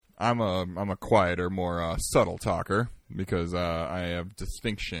I'm a quieter, more subtle talker because I have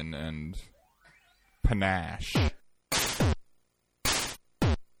distinction and panache.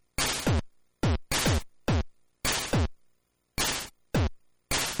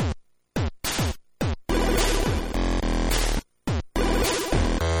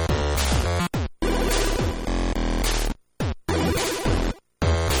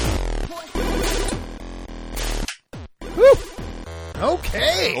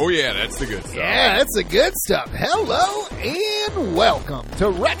 Okay. Oh yeah, that's the good stuff. Yeah, that's the good stuff. Hello and welcome to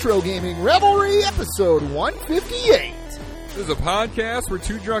Retro Gaming Revelry, episode 158. This is a podcast where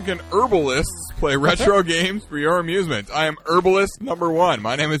two drunken herbalists play retro games for your amusement. I am herbalist number 1.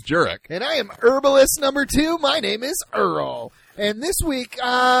 My name is Jurek. And I am herbalist number 2. My name is Earl. And this week,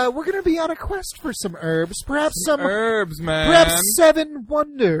 we're going to be on a quest for some herbs. Perhaps some herbs, man. Perhaps 7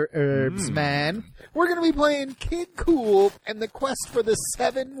 wonder herbs, man. We're going to be playing Kid Cool and the quest for the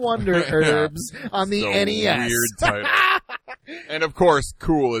 7 wonder herbs on the NES. Weird title. And of course,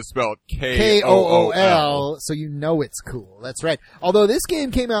 cool is spelled Kool, so you know it's cool. That's right. Although this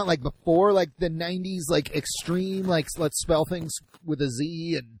game came out like before like the 90s, like extreme, like let's spell things with a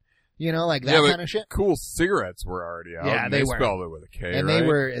Z and, you know, like that kind of shit. Cool cigarettes were already out. Yeah, and they were. spelled it with a K, and right? they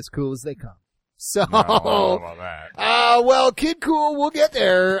were as cool as they come. So, No, I don't know about that. well, Kid Cool, we'll get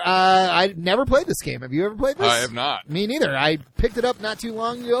there. I never played this game. Have you ever played this? I have not. Me neither. I picked it up not too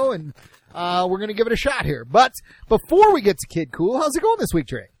long ago, and we're going to give it a shot here. But before we get to Kid Cool, how's it going this week,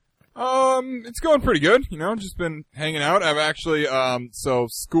 Trey? It's going pretty good. You know, just been hanging out. I've actually, so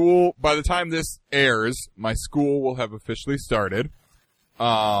school, by the time this airs, my school will have officially started.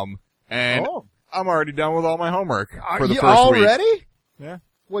 And I'm already done with all my homework for the first week. Already? Yeah.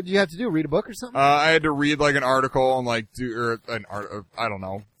 What did you have to do? Read a book or something? I had to read like an article and like I don't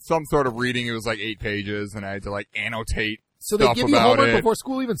know, some sort of reading. It was like 8 pages, and I had to like annotate. So they give you homework before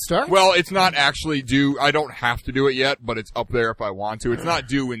school even starts? Well, it's not actually due. I don't have to do it yet, but it's up there if I want to. It's not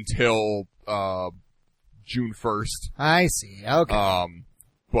due until June 1st. I see. Okay.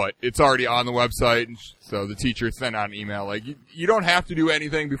 But it's already on the website, and so the teacher sent out an email like, you don't have to do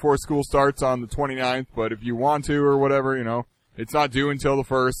anything before school starts on the 29th, but if you want to or whatever, you know, it's not due until the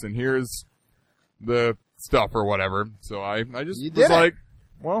 1st, and here's the stuff or whatever. So I just was like,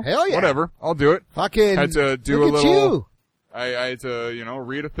 well, hell yeah. whatever, I'll do it. Fucking had to do look a at little. you. I had to, you know,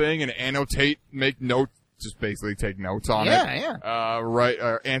 read a thing and annotate, make notes, just basically take notes on it.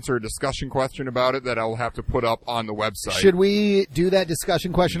 Yeah. Answer a discussion question about it that I'll have to put up on the website. Should we do that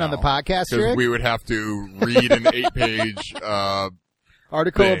discussion question on the podcast, because Rick? we would have to read an 8-page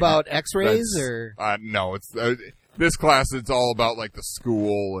article thing. about X-rays or? No, it's this class. It's all about like the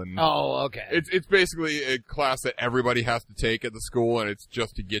school and. Oh, okay. It's basically a class that everybody has to take at the school, and it's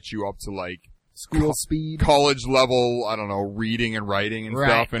just to get you up to like school speed, college level. I don't know, reading and writing and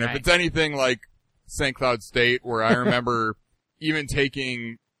stuff. And if it's anything like St. Cloud State, where I remember even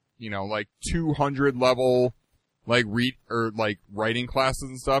taking, you know, like 200 level, like writing classes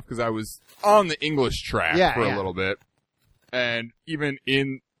and stuff, because I was on the English track for a little bit. And even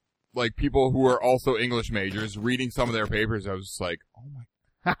in, like, people who are also English majors, reading some of their papers, I was just like, oh my,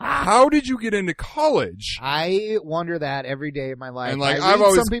 how did you get into college? I wonder that every day of my life. And like, I read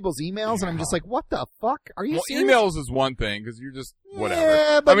always some people's emails, and I'm just like, what the fuck? Are you serious? Emails is one thing, because you're just, whatever.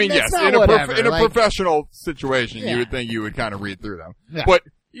 Yeah, but I mean, that's yes, not in a like, professional situation, you would think you would kind of read through them. Yeah. But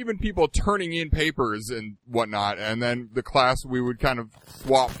even people turning in papers and whatnot, and then the class, we would kind of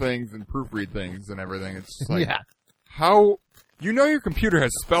swap things and proofread things and everything. It's just like, how... You know your computer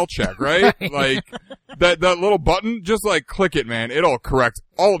has spell check, right? Like, that little button, just like click it, man. It'll correct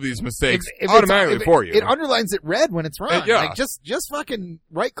all of these mistakes automatically for you. It underlines it red when it's wrong. Yeah. Like, just fucking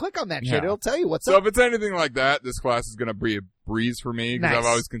right click on that shit. It'll tell you what's up. So if it's anything like that, this class is gonna be a breeze for me, because I've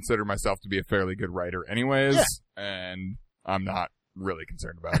always considered myself to be a fairly good writer anyways, and I'm not really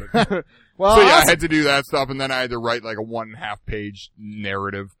concerned about it. Well, so I had to do that stuff, and then I had to write like a 1.5 page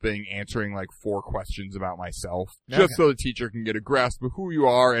narrative thing answering like 4 questions about myself, just so the teacher can get a grasp of who you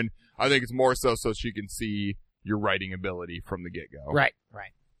are, and I think it's more so she can see your writing ability from the get-go. Right.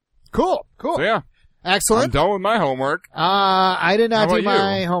 Cool. So yeah. Excellent. I'm done with my homework. I did not do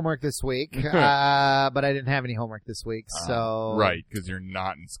my you? homework this week, but I didn't have any homework this week, so... Right, because you're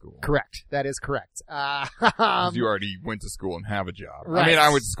not in school. Correct. That is correct. Because you already went to school and have a job. Right. I mean, I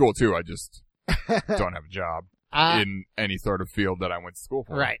went to school too, I just don't have a job in any sort of field that I went to school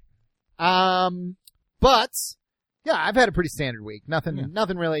for. Right. But, yeah, I've had a pretty standard week. Nothing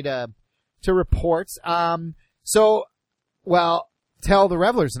really to report. Tell the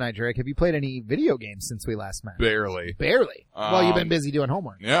revelers tonight, Drake, have you played any video games since we last met? Barely. Well, you've been busy doing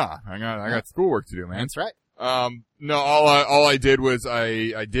homework. Yeah, I got schoolwork to do, man. That's right. No, all I did was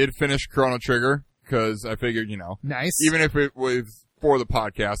I did finish Chrono Trigger because I figured, Nice. even if it was for the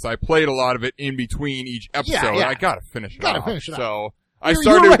podcast, I played a lot of it in between each episode. Yeah. I gotta finish it off. So I You're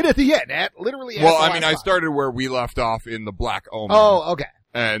started right at the end, literally. Well, I mean, I started where we left off in the Black Omen. Oh, okay.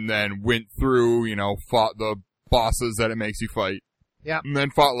 And then went through, fought the bosses that it makes you fight. Yeah. And then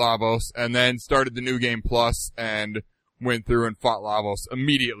fought Lavos, and then started the New Game Plus, and went through and fought Lavos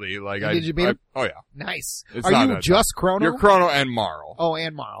immediately. Like, Did you beat him? Oh yeah. Nice. It's Are not you that just Chrono? You're Chrono and Marl. Oh,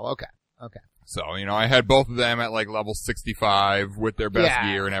 and Marl. Okay. So, I had both of them at like level 65 with their best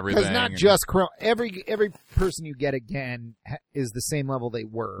gear and everything. Because not just Chrono. Every person you get again is the same level they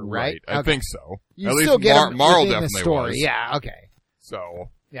were, right? I okay. think so. You at still least get them Marl within definitely the story. was. Yeah, okay. So.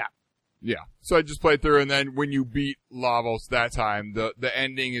 Yeah. So I just played through, and then when you beat Lavos that time, the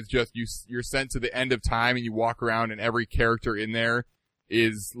ending is just you're sent to the end of time, and you walk around, and every character in there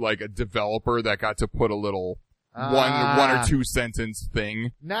is like a developer that got to put a little one or two sentence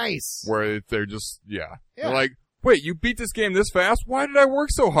thing. Nice. Where they're just They're like, wait, you beat this game this fast? Why did I work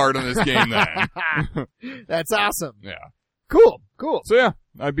so hard on this game then? That's awesome. Yeah. Cool. So yeah,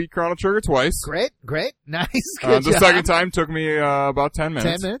 I beat Chrono Trigger twice. Great. Nice. Good the job. second time took me about 10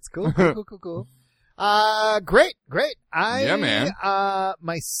 minutes. 10 minutes. Cool. Great. Yeah, man.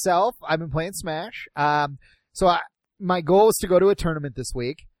 Myself, I've been playing Smash. My goal was to go to a tournament this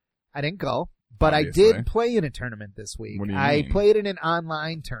week. I didn't go, but Obviously. I did play in a tournament this week. What do you I mean? played in an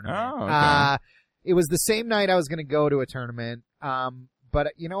online tournament. Oh, okay. It was the same night I was going to go to a tournament.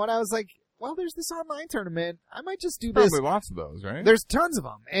 But you know what? I was like, well, there's this online tournament. I might just do this. Probably lots of those, right? There's tons of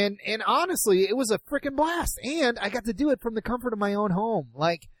them. And honestly, it was a freaking blast. And I got to do it from the comfort of my own home.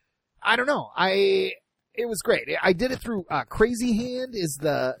 Like, I don't know. It was great. I did it through, Crazy Hand is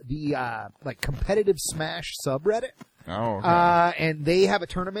the like competitive Smash subreddit. Oh, okay. And they have a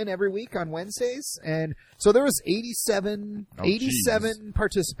tournament every week on Wednesdays. And so there was 87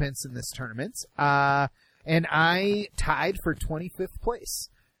 participants in this tournament. And I tied for 25th place.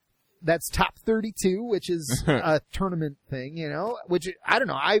 That's top 32, which is a tournament thing, which I don't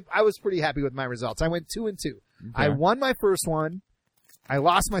know. I was pretty happy with my results. I went 2-2. Okay. I won my first one. I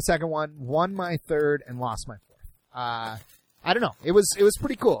lost my second one, won my third, and lost my fourth. I don't know. It was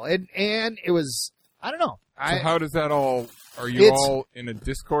pretty cool. And it was, I don't know. So how does that all, are you all in a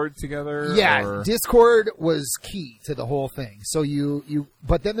Discord together? Yeah, or? Discord was key to the whole thing. So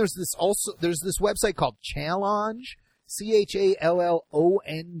but then there's this website called Challonge, CHALLONGE,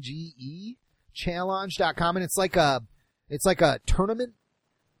 challonge.com, and it's like a tournament,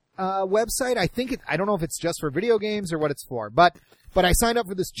 website. I don't know if it's just for video games or what it's for, but I signed up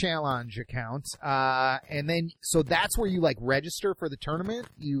for this Challonge account, and then, so that's where you like register for the tournament.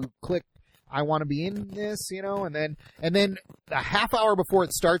 You click, I want to be in this, and then a half hour before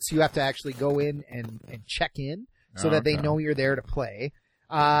it starts, you have to actually go in and check in so that they know you're there to play.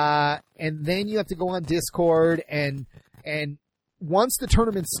 And then you have to go on Discord and once the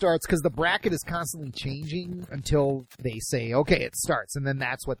tournament starts, because the bracket is constantly changing until they say, okay, it starts. And then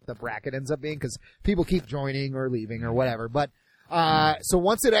that's what the bracket ends up being, because people keep joining or leaving or whatever. But, so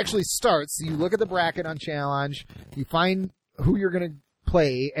once it actually starts, you look at the bracket on Challonge, you find who you're going to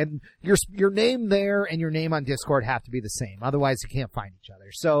play, and your name there and your name on Discord have to be the same. Otherwise, you can't find each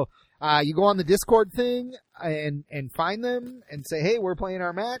other. So, you go on the Discord thing and find them and say, hey, we're playing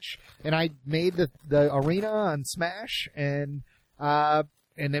our match. And I made the arena on Smash, and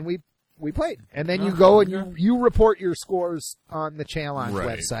then we played. And then you go and you report your scores on the Challonge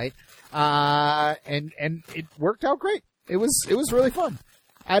website. And it worked out great. It was really fun.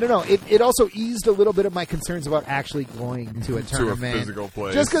 I don't know. It also eased a little bit of my concerns about actually going to a tournament. To a physical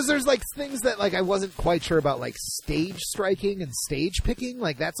place. Just because there's like things that like I wasn't quite sure about, like stage striking and stage picking.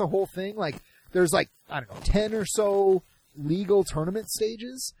 Like that's a whole thing. Like there's like, I don't know, 10 or so legal tournament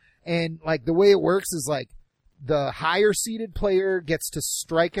stages. And like the way it works is like the higher seeded player gets to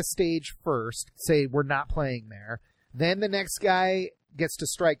strike a stage first. Say we're not playing there. Then the next guy gets to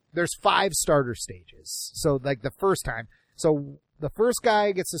strike. There's 5 starter stages. So like the first time. So the first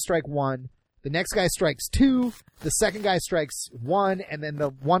guy gets to strike 1, the next guy strikes 2, the second guy strikes 1, and then the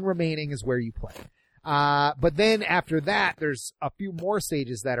one remaining is where you play. But then after that, there's a few more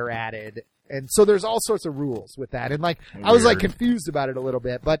stages that are added, and so there's all sorts of rules with that. And like, weird. I was like confused about it a little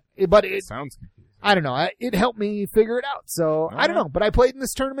bit, but it sounds confusing. I don't know. It helped me figure it out. So I don't know, but I played in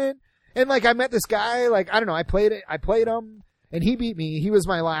this tournament, and like I met this guy. Like I don't know, I played him. And he beat me. He was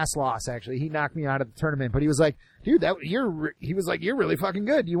my last loss, actually. He knocked me out of the tournament. But he was like, dude, he was like, you're really fucking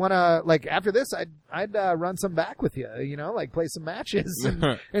good. You want to, like, after this, I'd run some back with you, like play some matches.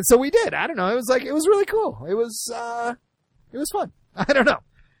 And so we did. I don't know. It was really cool. It was fun. I don't know.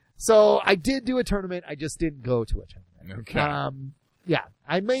 So I did do a tournament. I just didn't go to a tournament. Okay. Yeah,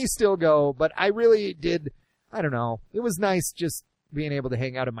 I may still go, but I really did. I don't know. It was nice just being able to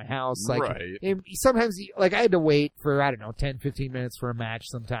hang out in my house. Like, right. Sometimes, like, I had to wait for, 10, 15 minutes for a match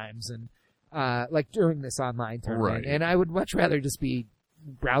sometimes. And, like, during this online tournament. Right. And I would much rather just be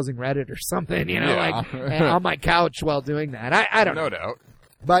browsing Reddit or something, Yeah. like, on my couch while doing that. I don't know. No doubt.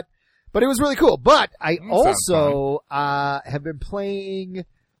 But it was really cool. But I Sounds also, have been playing,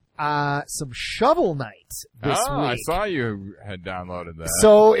 some Shovel Knight this week. I saw you had downloaded that.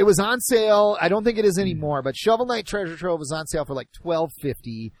 So it was on sale. I don't think it is anymore, but Shovel Knight Treasure Trove was on sale for like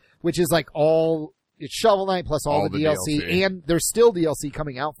 $12.50, which is like it's Shovel Knight plus all the DLC, and there's still DLC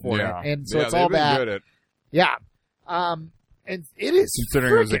coming out for it, and so it's all that. Yeah, and it is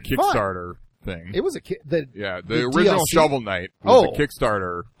considering it was a fun. Kickstarter thing. It was the original DLC? Shovel Knight was a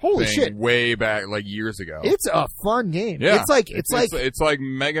Kickstarter holy thing shit. way back like years ago. It's a fun game. Yeah. It's like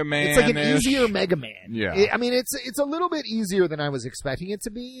Mega Man. It's like an easier Mega Man. Yeah. It's a little bit easier than I was expecting it to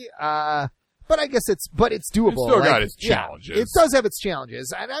be. But I guess it's doable. It's still got its challenges. It does have its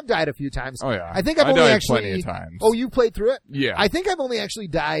challenges. And I've died a few times. Oh yeah. I think I've only died actually plenty of times. Oh, you played through it? Yeah. I think I've only actually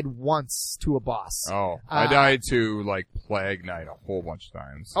died once to a boss. Oh, I died to like Plague Knight a whole bunch of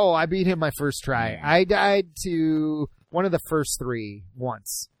times. Oh, I beat him my first try. I died to one of the first 3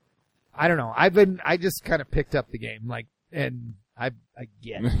 once. I don't know. I just kind of picked up the game, like, and I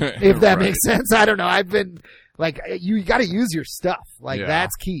get it, if that makes sense. I don't know. I've been like, you got to use your stuff. Like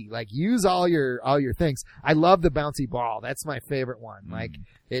that's key. Like use all your things. I love the bouncy ball. That's my favorite one. Like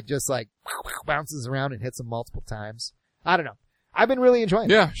it just like bounces around and hits them multiple times. I don't know. I've been really enjoying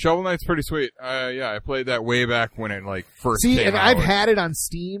it. Yeah, Shovel Knight's pretty sweet. I played that way back when it like first came and out. I've had it on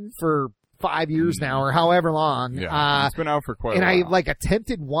Steam for 5 years now or however long. Yeah, it's been out for quite a while. And I like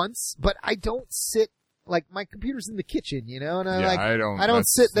attempted once, but I don't sit. Like my computer's in the kitchen, and I don't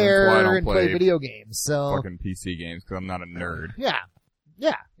sit there and play video games. So fucking PC games because I'm not a nerd. Yeah,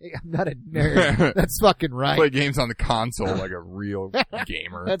 I'm not a nerd. That's fucking right. I play games on the console like a real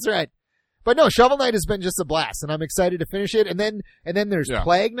gamer. That's right. But no, Shovel Knight has been just a blast, and I'm excited to finish it. And then there's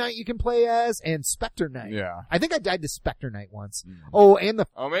Plague Knight you can play as, and Spectre Knight. Yeah, I think I died to Spectre Knight once. Oh, and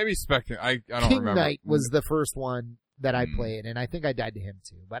maybe Spectre. I don't King remember. Knight was the first one that I played, and I think I died to him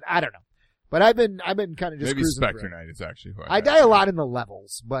too. But I don't know. But I've been kind of just maybe cruising Spectre through. Knight is actually who I die a lot in the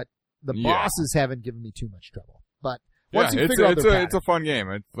levels, but the bosses haven't given me too much trouble. But once you figure out it's a fun game.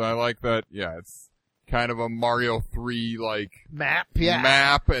 I like that. Yeah, it's kind of a Mario 3 like map,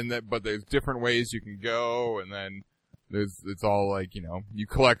 but there's different ways you can go, and then it's all like you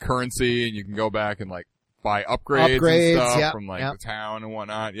collect currency and you can go back and like buy upgrades and stuff from like the town and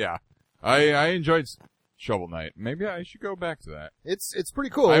whatnot. Yeah, I enjoyed Shovel Knight. Maybe I should go back to that. It's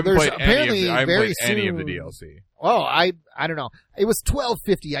pretty cool. I haven't There's played apparently any of the DLC. Oh, I don't know. It was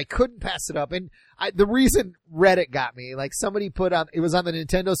 $12.50. I couldn't pass it up. And the reason Reddit got me, like somebody put on, it was on the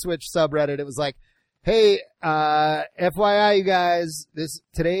Nintendo Switch subreddit. It was like, hey, FYI, you guys,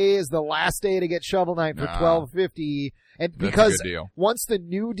 today is the last day to get Shovel Knight for $12.50. And because once the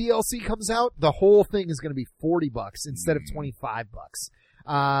new DLC comes out, the whole thing is going to be $40 instead of $25.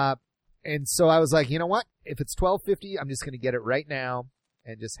 And so I was like, you know what? If it's $12.50, I'm just going to get it right now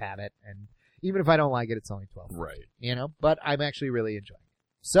and just have it. And even if I don't like it, it's only $12. Right. But I'm actually really enjoying it.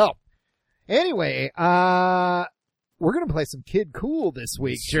 So anyway, we're going to play some Kid Cool this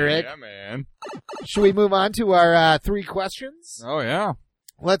week, Jurek. Yeah, man. Should we move on to our 3 questions? Oh yeah.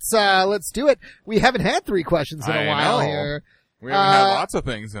 Let's do it. We haven't had 3 questions in a while here. We haven't had lots of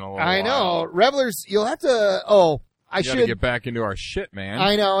things in a while. I know. Revelers, you'll have to I should get back into our shit, man.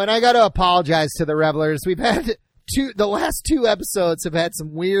 I know, and I got to apologize to the Revelers. We've had the last 2 episodes have had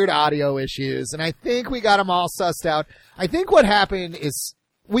some weird audio issues, and I think we got them all sussed out. I think what happened is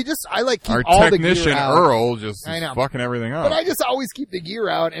keep our all the gear out. Our technician Earl just is fucking everything up. But I just always keep the gear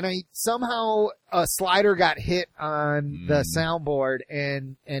out, and I somehow a slider got hit on the soundboard,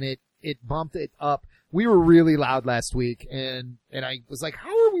 and it bumped it up. We were really loud last week, and I was like, how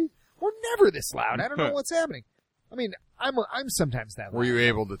are we? We're never this loud. I don't know what's happening. I mean, I'm sometimes that loud. Were you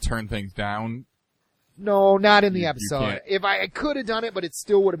able to turn things down? No, not in the episode. If I could have done it, but it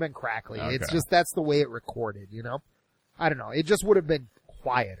still would have been crackly. Okay. It's just that's the way it recorded, I don't know. It just would have been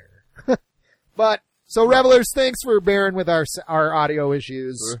quieter. But so Revelers, thanks for bearing with our audio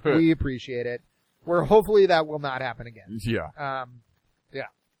issues. We appreciate it. Hopefully that will not happen again. Yeah. Yeah.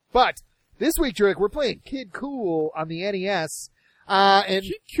 But this week, Jurek, we're playing Kid Cool on the NES. And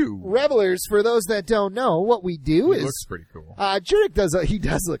Revelers, for those that don't know, what we do He looks pretty cool. Jurek he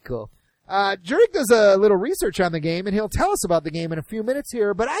does look cool. Jurek does a little research on the game, and he'll tell us about the game in a few minutes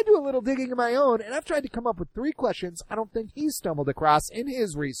here, but I do a little digging of my own, and I've tried to come up with 3 questions I don't think he's stumbled across in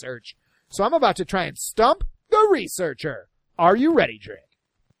his research. So I'm about to try and stump the researcher. Are you ready, Jurek?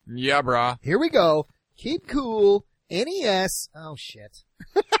 Yeah, brah. Here we go. Kid Cool, NES. Oh, shit.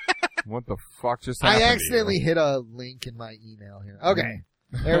 What the fuck just happened? I accidentally hit a link in my email here. Okay.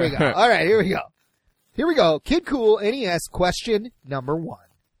 There we go. All right, here we go. Here we go. Kid Cool, NES, question number 1.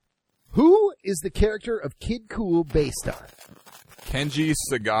 Who is the character of Kid Cool based on? Kenji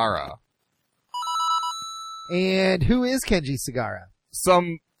Sagara. And who is Kenji Sagara?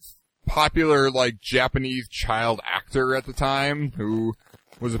 Some popular, like, Japanese child actor at the time who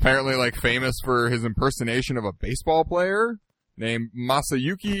was apparently, like, famous for his impersonation of a baseball player named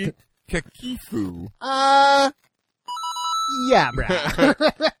Masayuki Kekifu. Yeah, Brad.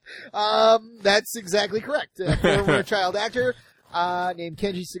 That's exactly correct. A former child actor, named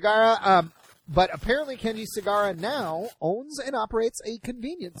Kenji Sagara. But apparently Kenji Sagara now owns and operates a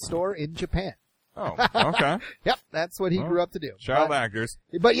convenience store in Japan. Oh, okay. Yep, that's what he grew up to do. Child actors.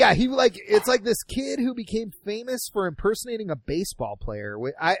 But yeah, it's like this kid who became famous for impersonating a baseball player.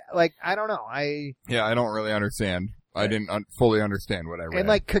 I don't know. Yeah, I don't really understand. I didn't fully understand what I read. And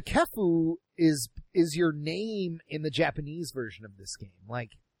like Kakefu is your name in the Japanese version of this game.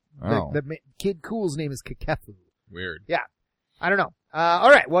 Like the Kid Cool's name is Kakefu. Weird. Yeah. I don't know. All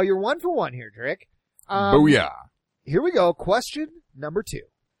right. Well, you're 1 for 1 here, Drake. Booyah. Here we go. Question number 2.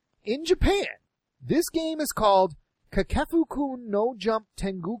 In Japan, this game is called Kakefu-kun no Jump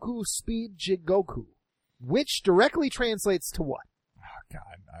Tengoku Speed Jigoku, which directly translates to what? Oh,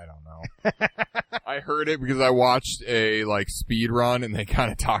 God, I don't know. I heard it because I watched a, like, speed run and they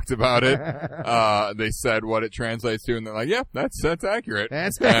kind of talked about it. They said what it translates to and they're like, yeah, that's accurate.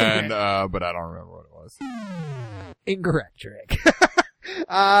 That's accurate. And, but I don't remember what it was. Incorrect, Drake.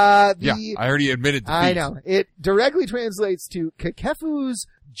 Yeah, I already admitted defeat. I know. It directly translates to Kakefu's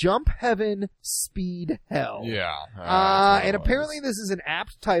Jump Heaven Speed Hell. Yeah. And apparently this is an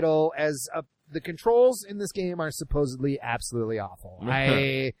apt title as the controls in this game are supposedly absolutely awful.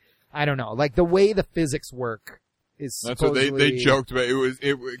 I don't know. Like the way the physics work is supposedly... That's what they joked about.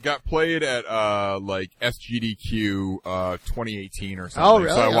 It got played at like SGDQ 2018 or something. Oh,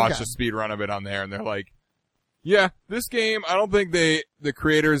 really? So I watched a speed run of it on there and they're like, yeah, this game, I don't think the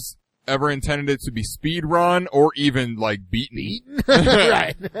creators ever intended it to be speed run or even like beaten.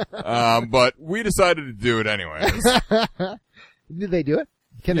 Right. But we decided to do it anyways. Did they do it?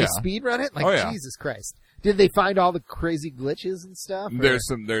 Can they speed run it? Like, Jesus Christ. Did they find all the crazy glitches and stuff? There's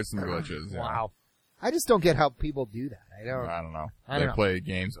some glitches. Yeah. Wow. I just don't get how people do that. I don't know. They don't know. Play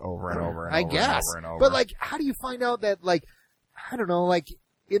games over and over and over guess. and over and over. But like, how do you find out that like, I don't know, like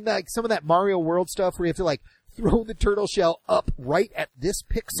in like some of that Mario World stuff where you have to like throw the turtle shell up right at this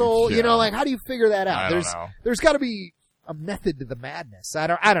pixel? Yeah. You know, like how do you figure that out? I don't know. There's got to be a method to the madness. I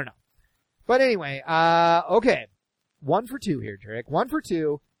don't know. But anyway, okay. 1 for 2 here, Jurek. 1 for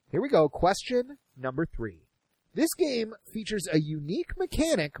 2. Here we go. Question number 3. This game features a unique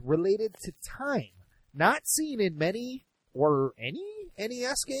mechanic related to time, not seen in many or any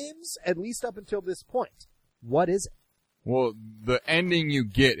NES games, at least up until this point. What is it? Well, the ending you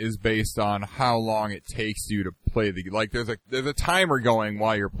get is based on how long it takes you to play like there's a timer going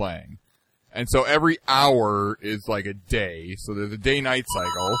while you're playing. And so every hour is like a day. So there's a day-night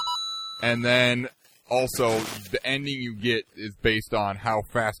cycle. And then also the ending you get is based on how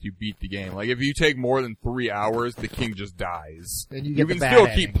fast you beat the game. Like if you take more than 3 hours, the king just dies. And you can still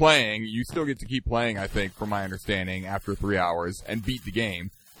keep playing. You still get to keep playing, I think, from my understanding, after 3 hours and beat the game.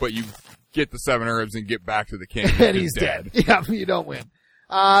 But you get the 7 herbs and get back to the king. And he's dead. Yeah, you don't win.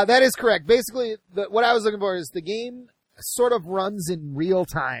 That is correct. Basically, what I was looking for is the game sort of runs in real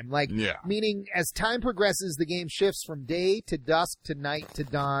time. Like, meaning as time progresses, the game shifts from day to dusk to night to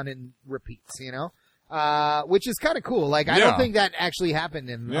dawn and repeats, you know? Which is kind of cool. Like, I don't think that actually happened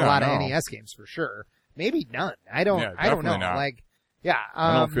in a lot of NES games for sure. Maybe none. I don't know. Not. Like,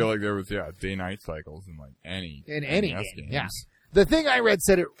 I don't feel like there was, day-night cycles in like any NES game. Yeah. The thing I read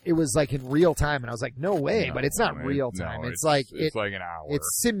said it was like in real time, and I was like, no way, but it's not real time. It's like an hour.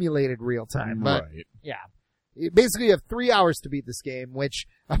 It's simulated real time. But, right. Yeah. Basically, you have 3 hours to beat this game, which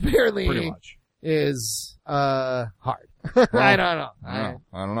apparently pretty much is hard. Well, I don't know. I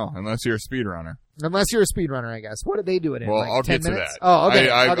don't know. Unless you're a speedrunner. Unless you're a speedrunner, I guess. What did they do it in? Well, like I'll 10 get minutes? to that. Oh, okay.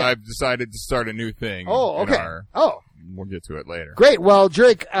 I've decided to start a new thing. Oh, okay. We'll get to it later. Great. Well,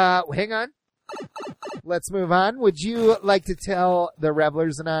 Drake, hang on. Let's move on. Would you like to tell the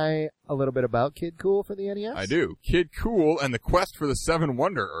Revelers and I a little bit about Kid Cool for the NES? I do. Kid Cool and the Quest for the 7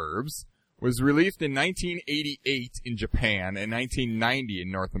 Wonder Herbs was released in 1988 in Japan and 1990 in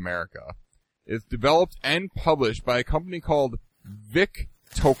North America. It's developed and published by a company called Vic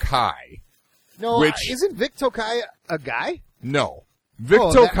Tokai. No, isn't Vic Tokai a guy? No. Vic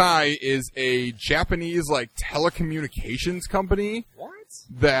Tokai is a Japanese, telecommunications company. What?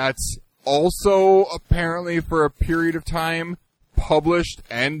 That's also, apparently, for a period of time, published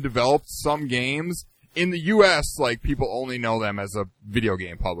and developed some games. In the U.S., people only know them as a video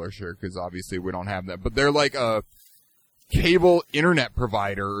game publisher, because obviously we don't have them. But they're like a cable internet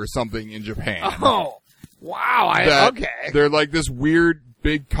provider or something in Japan. Oh, wow. Okay. They're like this weird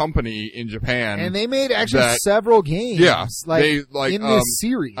big company in Japan. And they made actually several games. Yeah. In this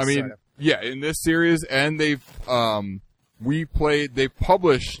series. I mean, yeah, in this series. And they've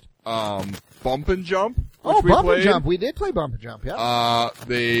published Bump and Jump. Bump and Jump. We did play Bump and Jump, yeah.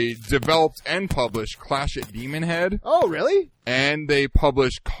 They developed and published Clash at Demon Head. Oh, really? And they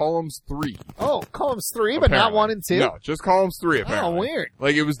published Columns 3. Oh, Columns 3, but not 1 and 2? No, just Columns 3, apparently. Oh, weird.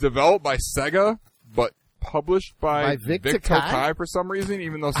 It was developed by Sega, but published by Vic Tokai for some reason,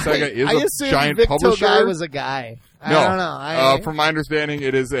 even though Sega is a giant Vic publisher. Tokai was a guy. I don't know. From my understanding,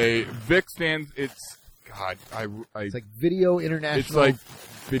 it is a Vic stands. It's like Video International. It's like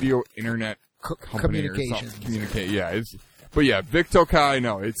Video Internet Communications. But yeah, Vic Tokai.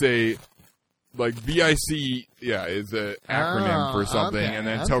 No, it's a VIC. Yeah, is an acronym for something, and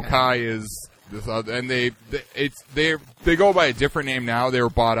then Tokai is this other. And they go by a different name now. They were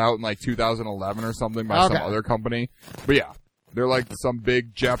bought out in 2011 or something by some other company. But yeah, they're like some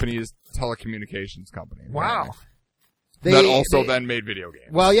big Japanese telecommunications company. Wow. That also then made video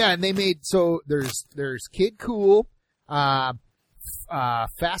games. Well, yeah, and they made there's Kid Cool.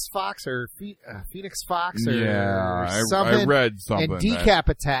 Fast Fox or Phoenix Fox or something. I read something. And Decap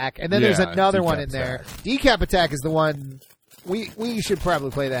Attack. And then there's another one in there. Decap Attack is the one we should probably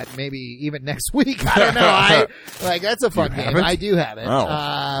play that maybe even next week. I don't know. That's a fun game. I do have it.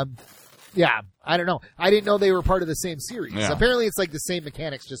 Oh. Yeah, I don't know. I didn't know they were part of the same series. Yeah. Apparently it's the same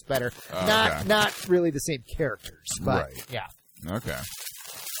mechanics, just better. Not really the same characters, but yeah. Okay.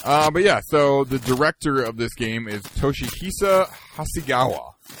 But yeah, so the director of this game is Toshihisa Hasegawa.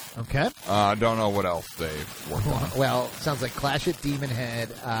 Okay. Don't know what else they've worked on. Well, sounds like Clash at Demon Head.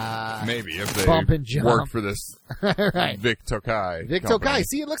 Maybe if they Bump and Jump. worked for this right. Vic Tokai. Vic company. Tokai.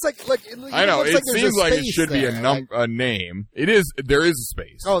 See, it looks like I know. It seems like it should be there. a name. It is. There is a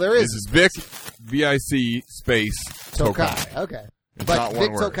space. Oh, there is. This is Vic VIC space Tokai. Okay. It's but not Vic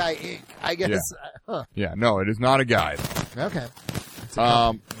one word. Tokai Inc. I guess. Yeah. Yeah. No, it is not a guide. Okay.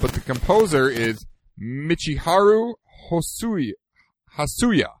 But the composer is Michiharu Hasuya.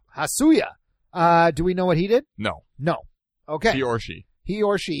 Do we know what he did? No. Okay. He or she.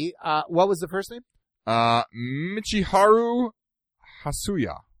 What was the first name? Michiharu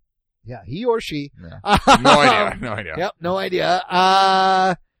Hasuya. Yeah, he or she. Yeah. No idea. Yep, no idea.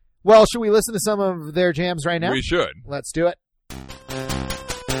 Well, should we listen to some of their jams right now? We should. Let's do it.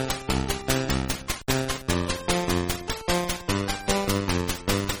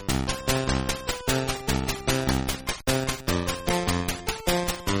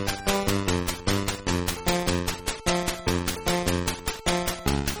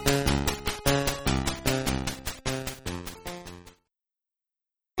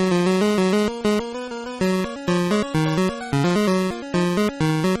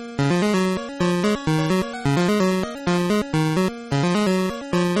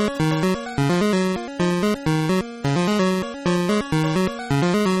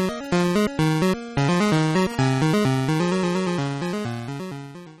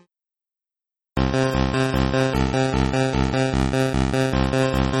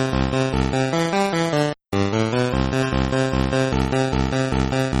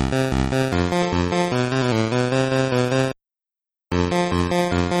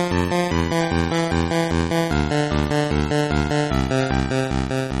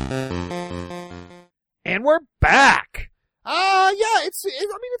 And we're back. Yeah, it's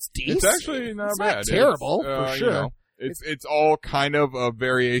decent. It's actually not bad. Not terrible, for sure. It's all kind of a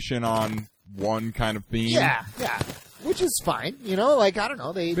variation on one kind of theme. Yeah. Which is fine. I don't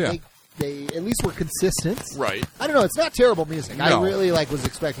know. They at least were consistent. Right. I don't know. It's not terrible music. No. I really was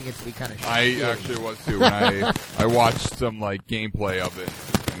expecting it to be kind of shitty. I actually was too when I watched some gameplay of it.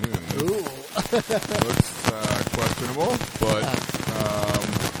 Ooh. Looks questionable, but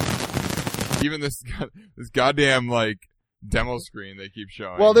even this goddamn demo screen they keep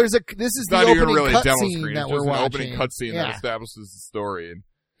showing. Well, this is the not even opening really a demo cutscene screen. that It's we're just an watching. opening cutscene that establishes the story. And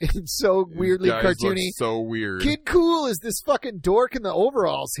it's so weirdly these guys cartoony. look so weird. Kid Cool is this fucking dork in the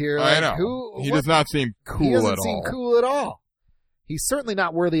overalls here. I know. He does not seem cool at all. He doesn't seem cool at all. He's certainly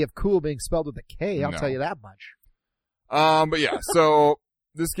not worthy of cool being spelled with a K, I'll tell you that much. But yeah, so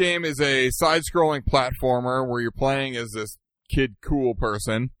this game is a side-scrolling platformer where you're playing as this Kid Cool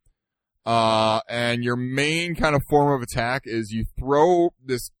person. And your main kind of form of attack is you throw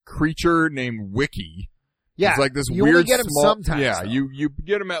this creature named Wiki. Yeah. It's like this you weird only get him small, sometimes. yeah, though. you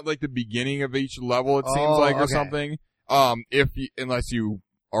get him at like the beginning of each level, it seems like, or something. Unless you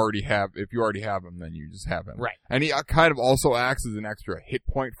already have him, then you just have him. Right. And he kind of also acts as an extra hit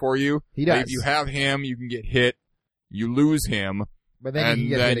point for you. He does. If you have him, you can get hit. You lose him. But then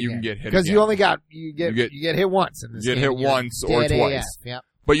you can get hit because you only you get hit once in this game. You get hit once or twice. AF. Yep.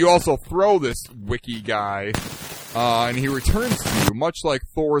 But you also throw this Wiki guy, and he returns to you, much like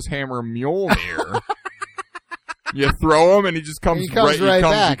Thor's hammer Mjolnir. You throw him, and he just comes right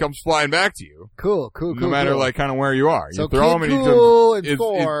back. He comes flying back to you. Cool. No matter like kind of where you are. So you throw him, and and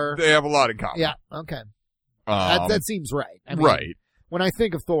Thor, they have a lot in common. Yeah. Okay. That seems right. I mean, right. When I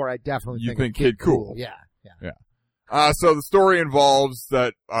think of Thor, I definitely think of Kid Cool. Yeah. So the story involves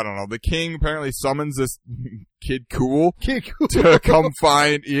that, I don't know, the king apparently summons this Kid Cool to come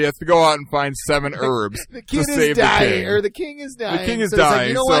find, he has to go out and find 7 herbs the kid to save dying, the king. Or the king is dying. The king is dying, like,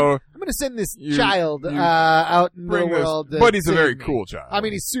 you know so what? I'm going to send this child out in the world. But he's a very cool child. I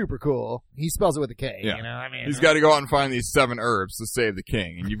mean, he's super cool. He spells it with a K, yeah. you know? I mean, he's got to go out and find these 7 herbs to save the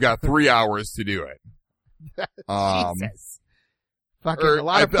king, and you've got 3 hours to do it. Jesus. Fucking a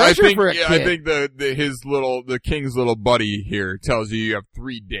lot of pressure for a kid. I think the king's little buddy here tells you have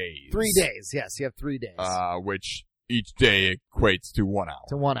 3 days. 3 days, yes, you have 3 days. Which each day equates to 1 hour.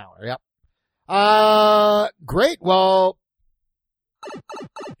 To 1 hour, yep. Great. Well,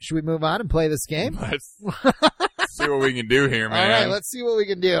 should we move on and play this game? Let's see what we can do here, man. All right, let's see what we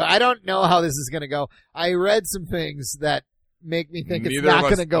can do. I don't know how this is going to go. I read some things that make me think it's not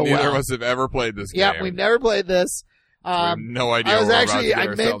going to go well. Neither of us have ever played this game. Yeah, we've never played this. We have no idea.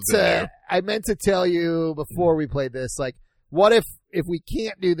 I meant to tell you before we played this, like, what if we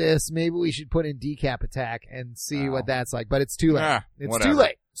can't do this, maybe we should put in Decap Attack and see what that's like. But it's too late. Too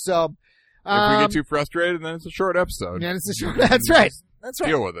late. So if we get too frustrated, then it's a short episode. Yeah, it's a short. That's right. That's right.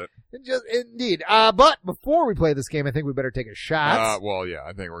 Deal with it. Indeed. But before we play this game, I think we better take a shot. Well, yeah,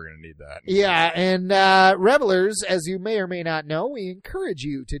 I think we're going to need that. Yeah, and revelers, as you may or may not know, we encourage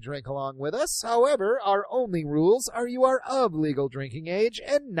you to drink along with us. However, our only rules are you are of legal drinking age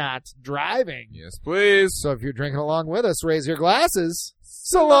and not driving. Yes, please. So if you're drinking along with us, raise your glasses.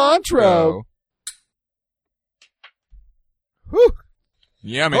 Cilantro. Whew.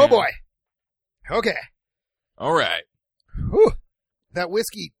 Yeah, man. Oh, boy. Okay. All right. Whew. That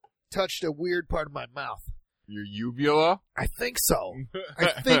whiskey touched a weird part of my mouth. Your uvula? I think so.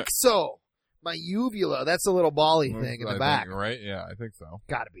 My uvula. That's a little bally thing in the back. Right? Yeah, I think so.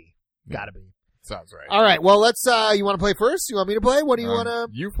 Gotta be. Sounds right. All right. Well, let's, you want to play first? You want me to play? What do you want to?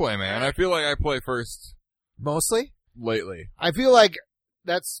 You play, man. I feel like I play first. Mostly? Lately. I feel like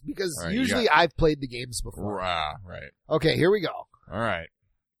that's because usually I've played the games before. Right. Okay, here we go. All right.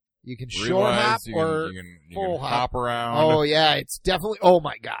 You can short hop or full hop around. Oh yeah, it's definitely. Oh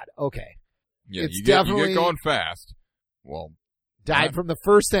my god. Okay. Yeah, you get going fast. Well, died from the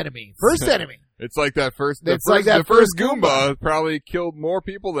first enemy. It's like that first. The first Goomba probably killed more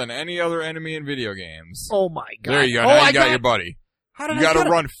people than any other enemy in video games. Oh my god. There you go. Now you got your buddy. You got to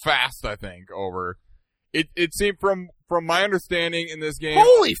run fast. I think over. It seemed from my understanding in this game.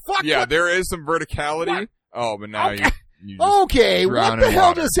 Holy fuck! Yeah, there is some verticality. What? Oh, but now you okay, what the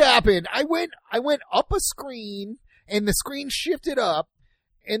hell just happened? I went up a screen, and the screen shifted up,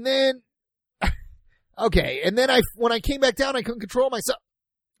 and then, and then when I came back down, I couldn't control myself.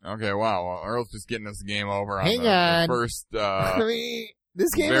 Okay, wow. Well, Earl's just getting us a game over on the first, this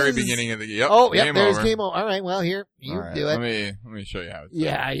game very beginning of the game. There's game over. All right, well, here, do it. Let me show you how it's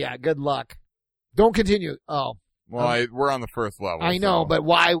done. Yeah, good luck. Don't continue. Oh. Well, we're on the first level. I know, but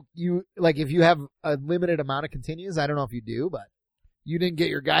why if you have a limited amount of continues, I don't know if you do, but you didn't get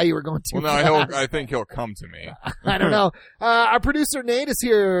your guy you were going to. Well, no, I think he'll come to me. I don't know. Our producer Nate is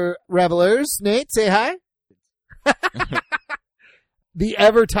here, revelers. Nate, say hi. The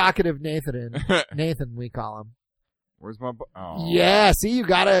ever talkative Nathan, we call him. Where's my, Yeah, see, you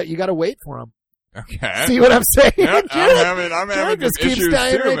gotta wait for him. Okay. See what I'm saying? Yeah, I'm having some issues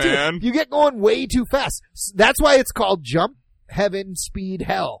too, man. You get going way too fast. That's why it's called jump heaven, speed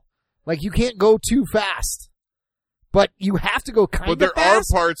hell. Like, you can't go too fast. But you have to go kind of fast. But there are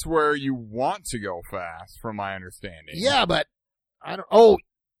parts where you want to go fast, from my understanding. Yeah, but I don't. Oh,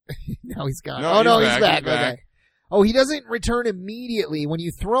 now he's gone. No, he's back. Okay. Oh, he doesn't return immediately when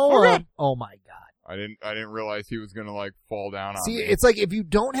you throw him. Oh my god. I didn't realize he was gonna fall down on me. See, it's like if you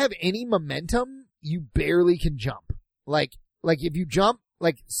don't have any momentum, you barely can jump. Like like if you jump,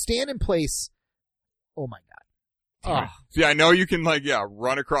 like stand in place. Oh my god. Oh. See, I know you can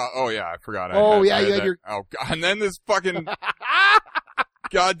run across. Oh yeah, I forgot. You had your. Oh god, and then this fucking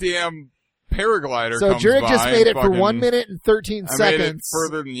goddamn paraglider. So comes Jurek by just made it fucking, for 1 minute and 13 seconds. I made it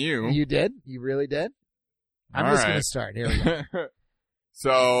further than you. You did? You really did? I'm All just right. going to start. Here we go.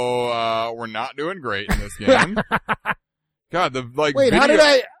 So we're not doing great in this game. God, Wait, video, how did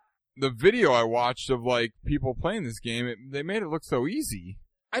I? The video I watched of people playing this game, they made it look so easy.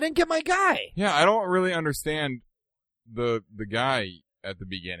 I didn't get my guy. Yeah, I don't really understand the guy at the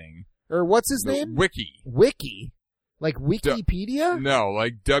beginning. Or what's his name? Wiki. Wiki? Like Wikipedia? No,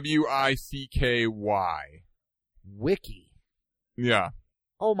 like WICKY. Wiki. Yeah.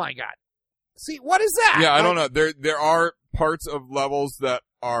 Oh my god. See, what is that? Yeah, I don't know. There are parts of levels that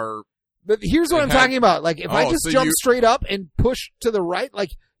are. But here's what I'm talking about. Like, if I just jump straight up and push to the right,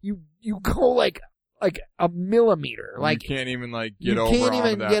 like you go like a millimeter. Like you can't even get over. You can't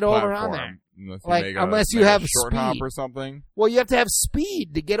even get over on there. Unless you have short speed. Hop or something. Well, you have to have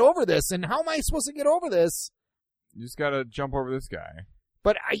speed to get over this. And how am I supposed to get over this? You just gotta jump over this guy.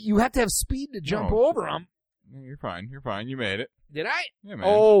 But you have to have speed to jump over him. You're fine. You're fine. You made it. Did I? Yeah, man.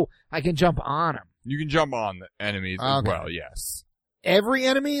 Oh, I can jump on him. You can jump on the enemies as well, yes. Every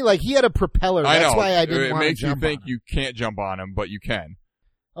enemy? Like, he had a propeller. That's why I didn't want to jump on him. It makes you think you can't jump on him, but you can.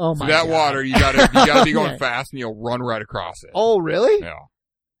 Oh, my God. That water, you gotta be going fast, and you'll run right across it. Oh, really? Yeah.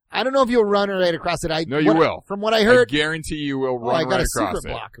 I don't know if you'll run right across it. No, you will. From what I heard. I guarantee you will run right across it. I got a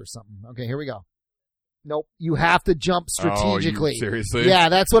secret block or something. Okay, here we go. Nope. You have to jump strategically. Seriously? Yeah,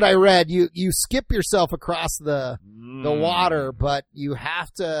 that's what I read. You skip yourself across the water, but you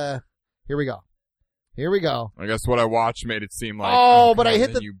have to. Here we go. I guess what I watched made it seem like. But I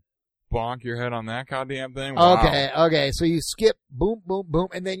hit you bonk your head on that goddamn thing. Wow. Okay. So you skip, boom, boom, boom,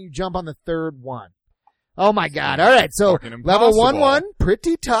 and then you jump on the third one. Oh my god! All right, so level 1-1,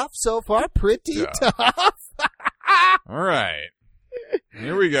 pretty tough so far. Pretty tough. All right,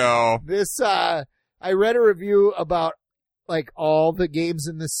 here we go. This I read a review about like all the games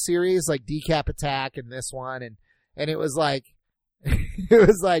in this series, like Decap Attack and this one, and it was like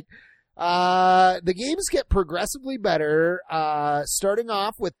the games get progressively better, starting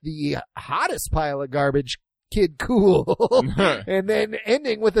off with the hottest pile of garbage, Kid Cool, and then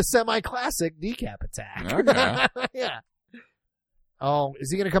ending with a semi-classic Decap Attack. Okay. Yeah. Oh,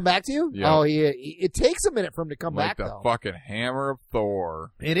 is he going to come back to you? Yeah. Oh, it takes a minute for him to come back, though. though. Like the fucking hammer of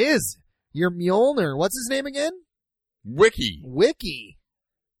Thor. It is. Your Mjolnir. What's his name again? Wiki.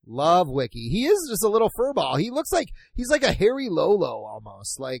 Love Wiki. He is just a little furball. He looks like, he's like a hairy Lolo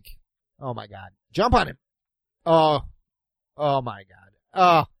almost. Like, oh my god. Jump on him. Oh my god.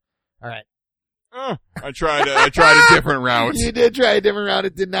 Oh, alright. I tried a different route. You did try a different route.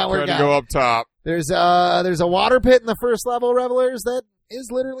 It did not work out. Tried to go up top. There's a water pit in the first level, Revelers, that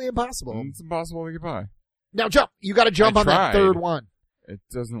is literally impossible. It's impossible to get by. Now jump. You gotta jump on that third one. It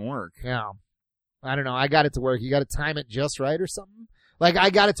doesn't work. Yeah. I don't know. I got it to work. You gotta time it just right or something. Like, I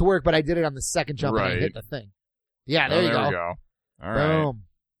got it to work, but I did it on the second jump and I hit the thing. Yeah, there you go. There we go. All right. Boom.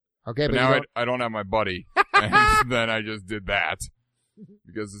 Okay, but now I don't have my buddy. And then I just did that.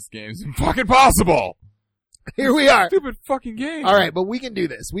 Because this game's fucking possible. Here we are. Stupid fucking game. All right, but we can do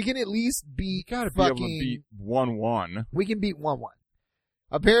this. We can at least beat be able to beat 1-1. We can beat 1-1.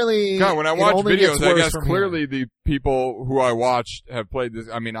 Apparently, God, when I watch videos, I guess clearly here. the people who I watched have played this.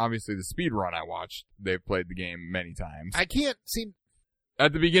 I mean, obviously the speed run I watched, they've played the game many times. I can't seem.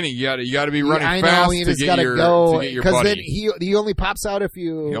 At the beginning, you gotta be running I fast know, you to just get gotta your go, to get your buddy. Then he only pops out if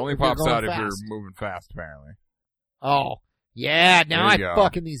you. He only pops out fast. if you're moving fast, apparently. Oh. Yeah, now I'm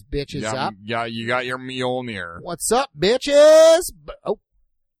fucking these bitches up. Yeah, you got your Mjolnir. What's up, bitches? Oh.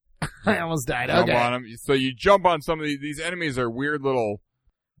 I almost died. Jump on them. So you jump on some of these enemies are weird little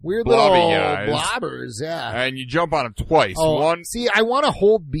guys. Blobbers, yeah. And you jump on them twice. Oh, see, I want to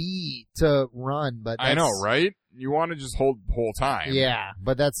hold B to run, but I know, right? You want to just hold the whole time. Yeah,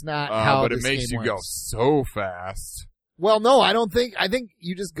 but that's not how but it makes you go so fast. Well, no, I don't think. I think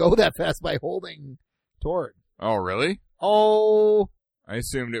you just go that fast by holding toward. Oh, really? Oh. I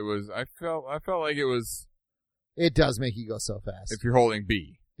assumed it was. I felt like it was. It does make you go so fast. If you're holding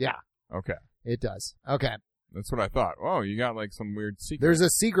B. Yeah. Okay. It does. Okay. That's what I thought. Oh, you got like some weird secret. There's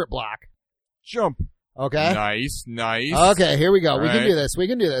a secret block. Jump. Okay. Nice. Okay, here we go. All we can do this.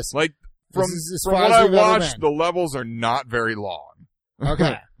 Like, from what I watched, the levels are not very long.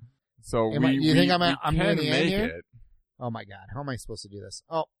 Okay. So you think I'm near the end here? It. Oh my god, how am I supposed to do this?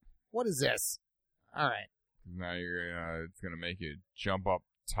 Oh, what is this? All right. Now it's gonna make you jump up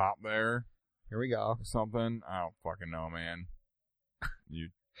top there. Here we go. Or something. I don't fucking know, man. You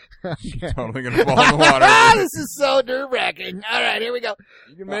Okay. Totally gonna fall in the water. This is so nerve-wracking. All right, here we go.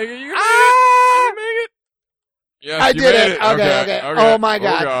 You can make it. You can make it. Yes, I you did made it. Okay. Oh my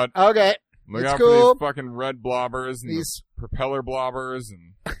God. Okay. Look It's out cool. for these fucking red blobbers and these propeller blobbers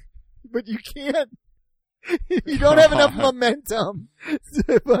and. But you can't. You don't have enough momentum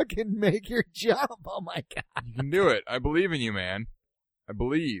to fucking make your jump. Oh my God. You can do it. I believe in you, man. I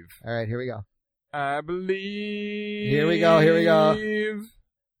believe. All right, here we go. I believe. Here we go.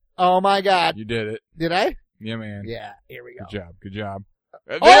 Oh my God. You did it. Did I? Yeah, man. Yeah, here we go. Good job.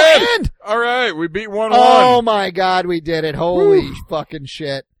 And! All right, we beat 1-1. Oh my God, we did it. Holy fucking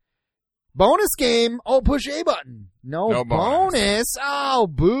shit. Bonus game. Oh, push A button. No bonus. Oh,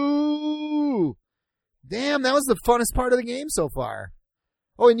 boo. Damn, that was the funnest part of the game so far.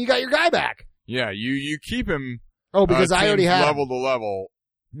 Oh, and you got your guy back. Yeah, you keep him. Oh, because I already had level to level.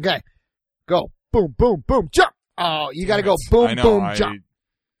 Okay. Go. Boom, boom, boom, jump. Oh, you gotta go boom, boom, jump.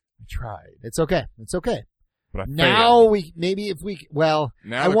 I tried. It's okay. It's okay. But I now failed.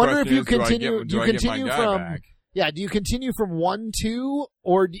 I wonder if you continue, do you continue from, back? Yeah, do you continue from 1-2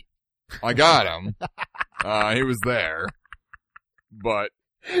 or I got him. He was there. But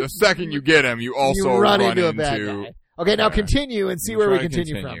the second you get him, you also run into a bad guy. Okay, now continue and see where we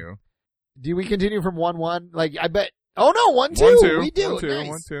continue from. Do we continue from 1-1? Like, I bet, oh no, 1-2. We do. 1-2,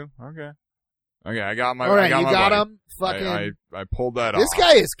 nice. 1-2. Okay, I got my, all right, you got buddy. him. Fucking. I pulled that off. This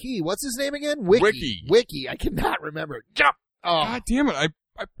guy is key. What's his name again? Wiki. I cannot remember. Jump. Oh. God damn it. I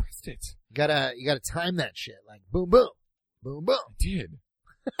pressed it. You gotta time that shit. Like, boom, boom. Boom, boom. I did.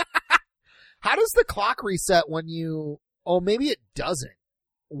 How does the clock reset when you, maybe it doesn't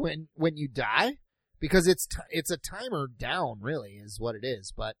when you die? Because it's a timer down, really, is what it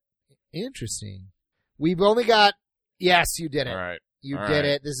is. But interesting. We've only got, yes, you did it. All right. You did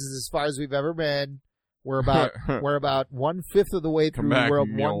it. This is as far as we've ever been. We're about 1/5 of the way through World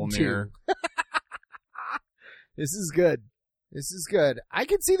 1-2. This is good. This is good. I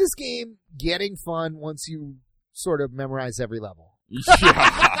can see this game getting fun once you sort of memorize every level.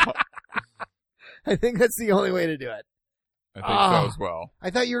 Yeah. I think that's the only way to do it. I think so as well. I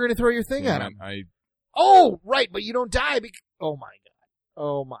thought you were going to throw your thing at him. Oh, right, but you don't die. Oh my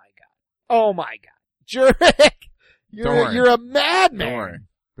God. Jurek, you're a madman.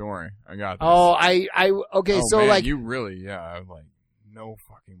 Don't worry. I got this. You really, I have like no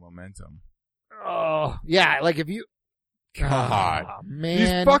fucking momentum. Oh, yeah, like if you, God, man.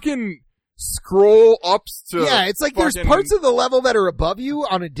 These fucking scroll ups to, it's like there's parts of the level that are above you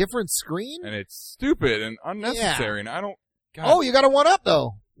on a different screen. And it's stupid and unnecessary and I don't, God. Oh, you got a 1-up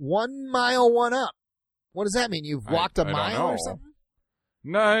though. 1 mile 1-up. What does that mean? You've walked a mile or something?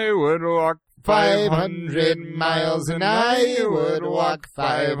 I would walk 500 miles and I would walk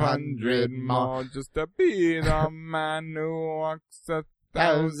 500 more just to be the man who walks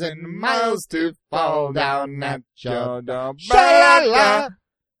 1,000 miles to fall down at your door. Sha-la-la.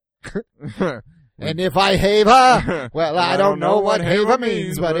 And if I haver, well, I don't know what haver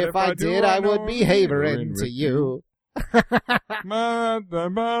means, but if I did, I would be havering to you. God,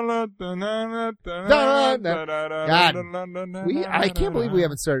 I can't believe we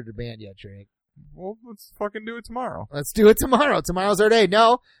haven't started a band yet, Drake. Well, let's fucking do it tomorrow. Let's do it tomorrow. Tomorrow's our day.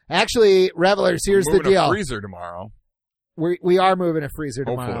 No, actually, Revelers, here's the deal. A freezer tomorrow. We are moving a freezer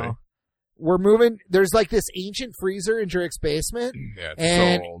tomorrow. Hopefully. We're moving. There's like this ancient freezer in Drake's basement. Yeah,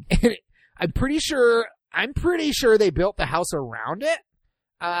 it's so old. And I'm pretty sure they built the house around it.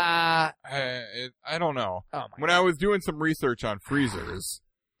 I don't know. Oh when I was doing some research on freezers,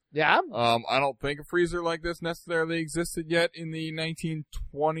 yeah, I don't think a freezer like this necessarily existed yet in the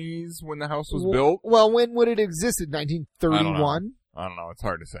 1920s when the house was built. Well, when would it exist? In 1931? I don't know. It's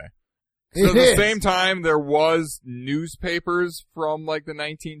hard to say. So at the same time, there was newspapers from like the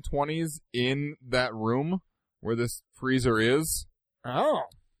 1920s in that room where this freezer is. Oh,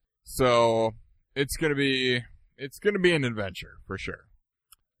 so it's gonna be an adventure for sure.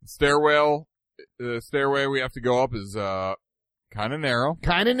 The stairway we have to go up is kind of narrow.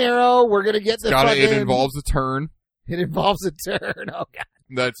 We're gonna get it involves a turn. It involves a turn. Oh God.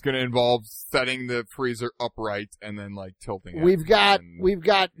 That's gonna involve setting the freezer upright and then like tilting it. We've got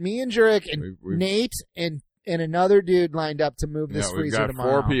me and Jurek and Nate and another dude lined up to move this freezer tomorrow.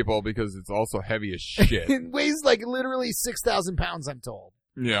 We've got 4 people because it's also heavy as shit. It weighs like literally 6,000 pounds, I'm told.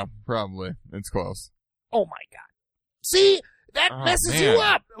 Yeah, probably. It's close. Oh my God. See? That messes you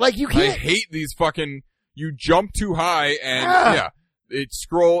up. Like you can't. I hate these fucking. You jump too high and it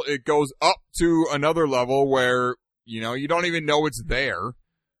goes up to another level where you don't even know it's there,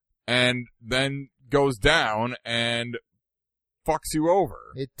 and then goes down and fucks you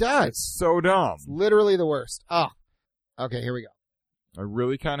over. It does. It's so dumb. It's literally the worst. Oh, okay. Here we go. I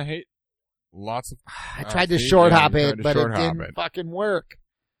really kind of hate lots of... I tried to short hop it, but it didn't fucking work.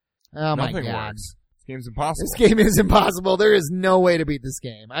 Oh, my God. Works. This game's impossible. This game is impossible. There is no way to beat this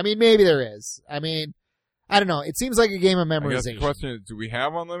game. I mean, maybe there is. I mean, I don't know. It seems like a game of memorization. I guess the question is, do we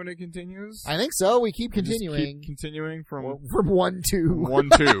have unlimited continues? I think so. We keep continuing. Keep continuing from 1-2.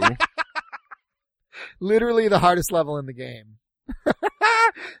 1-2. Literally the hardest level in the game.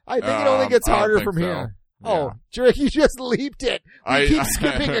 I think it only gets harder from here. Yeah. Oh, Drake, you just leaped it. We keep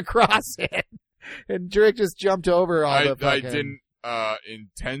skipping across it. And Drake just jumped over all the fucking... I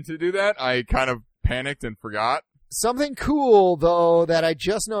didn't intend to do that. I kind of panicked and forgot. Something cool, though, that I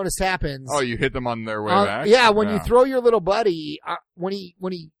just noticed happens. Oh, you hit them on their way back? Yeah, when you throw your little buddy, when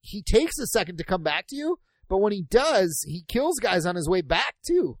he takes a second to come back to you, but when he does, he kills guys on his way back,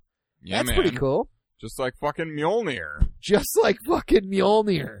 too. Yeah, That's pretty cool. Just like fucking Mjolnir. Just like fucking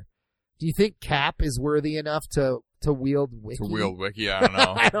Mjolnir. Do you think Cap is worthy enough to wield Wiki? To wield Wiki? I don't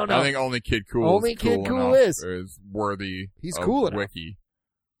know. I don't know. I think only Kid Cool is worthy He's cool enough. Wiki.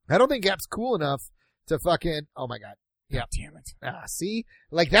 I don't think Cap's cool enough to fucking... Oh, my God. Yeah. Damn it. See?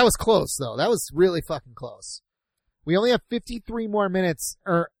 Like, that was close, though. That was really fucking close. We only have 53 more minutes,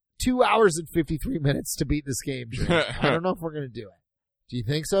 or 2 hours and 53 minutes to beat this game. I don't know if we're going to do it. Do you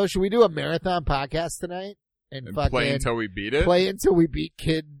think so? Should we do a marathon podcast tonight? And play until we beat it? Play until we beat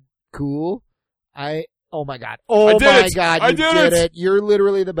Kid Cool? Oh my God. Oh my God, you did it. You're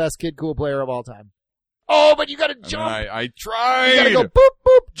literally the best Kid Cool player of all time. Oh, but you gotta jump. I tried. You gotta go boop,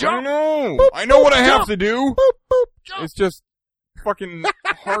 boop, jump. I know. Boop, I know boop, what I have jump. to do. Boop, boop, jump. It's just fucking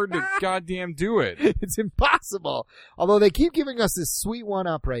hard to goddamn do it. It's impossible. Although they keep giving us this sweet one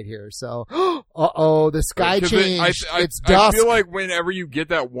up right here. So, the sky changed. It's dusk. I feel like whenever you get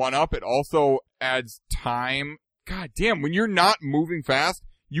that one up, it also adds time. God damn, when you're not moving fast,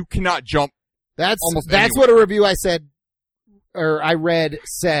 you cannot jump. That's what a review I read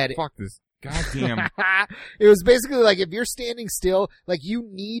said. Fuck this. God damn. It was basically like, if you're standing still, like, you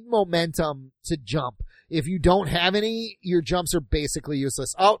need momentum to jump. If you don't have any, your jumps are basically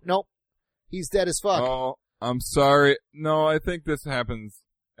useless. Oh, nope. He's dead as fuck. Oh, I'm sorry. No, I think this happens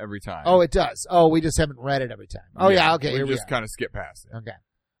every time. Oh, it does. Oh, we just haven't read it every time. Oh, yeah, okay. We just kind of skip past it. Okay.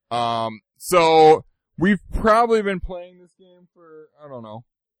 So, we've probably been playing this game for, I don't know.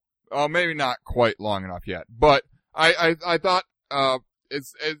 Maybe not quite long enough yet. But I thought,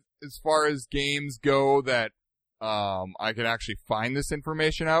 as far as games go that I could actually find this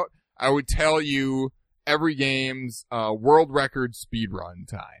information out, I would tell you every game's world record speedrun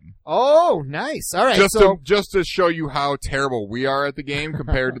time. Oh, nice. All right. Just to show you how terrible we are at the game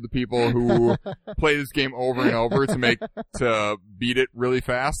compared to the people who play this game over and over to beat it really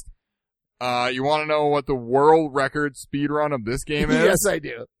fast. You want to know what the world record speedrun of this game is? Yes, I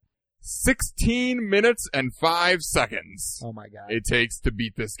do. 16 minutes and 5 seconds. Oh my God. It takes to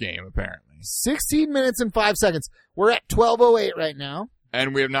beat this game, apparently. 16 minutes and 5 seconds. We're at 12:08 right now.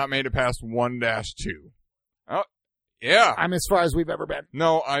 And we have not made it past 1-2. Oh, yeah. I'm as far as we've ever been.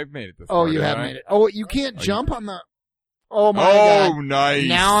 No, I've made it this far. Oh, you have made it. Oh, you can't jump on the... Oh my God. Oh, nice.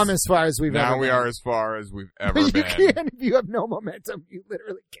 Now I'm as far as we've ever been. Now we are as far as we've ever been. You can't, if you have no momentum, you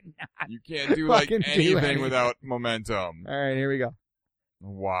literally cannot. You can't do like anything without momentum. All right, here we go.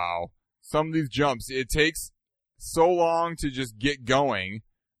 Wow. Some of these jumps, it takes so long to just get going.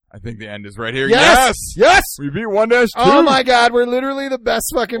 I think the end is right here. Yes! Yes! We beat 1-2. Oh my God, we're literally the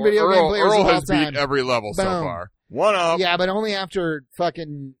best fucking video game players of all time. Earl has beat every level so far. 1 up. Yeah, but only after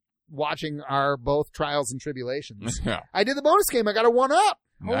fucking watching our both trials and tribulations. Yeah. I did the bonus game. I got a 1 up.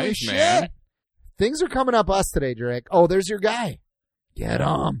 Holy nice, shit. Man. Things are coming up us today, Drake. Oh, there's your guy. Get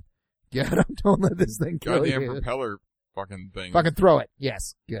him. Get him. Don't let this thing kill you. Goddamn propeller fucking thing. Fucking throw it.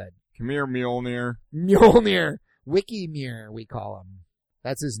 Yes. Good. Come here, Mjolnir. Mjolnir. Wikimir, we call him.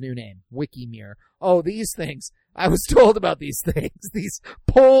 That's his new name. Wikimir. Oh, these things. I was told about these things. These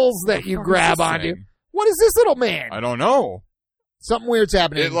poles that you grab onto. What is this little man? I don't know. Something weird's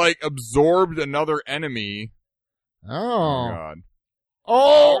happening. It like absorbed another enemy. Oh. God.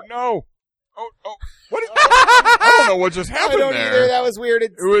 Oh no. Oh. What is that? I don't know what just happened there. I don't either. That was weird.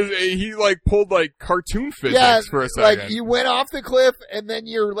 He like pulled like cartoon physics for a second. Like you went off the cliff and then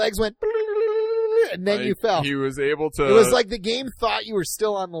your legs went and then you fell. He was able to. It was like the game thought you were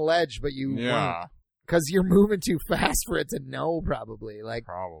still on the ledge, but you weren't. Because you're moving too fast for it to know, probably. Like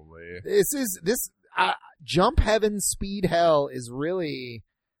probably. Jump Heaven Speed Hell is really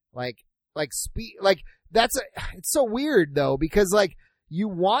like speed. Like it's so weird though, because like you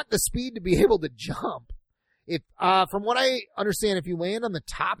want the speed to be able to jump. If from what I understand, if you land on the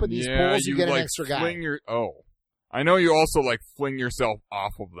top of these poles, you get an extra guy. I know you also like fling yourself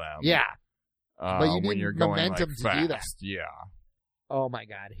off of them. Yeah. But you when need you're going momentum like to fast. do that. Yeah. Oh my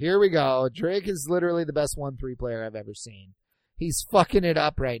God. Here we go. Drake is literally the best 1-3 player I've ever seen. He's fucking it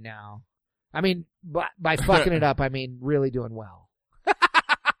up right now. I mean, by fucking it up, I mean really doing well.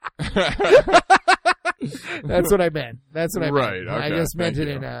 That's what I meant. That's what I meant. Right. Okay. I just meant Thank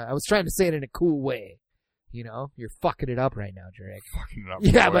it you. in I was trying to say it in a cool way. You know, you're fucking it up right now, Drake. Fucking it up.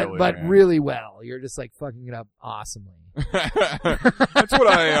 Yeah, royally, but man. really well. You're just like fucking it up awesomely. That's what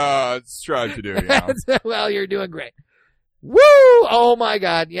I strive to do. You know? Well, you're doing great. Woo! Oh my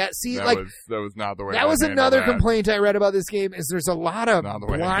God. Yeah, see, that like, was not the way. that I was handled another that. complaint I read about this game is there's a lot of Not the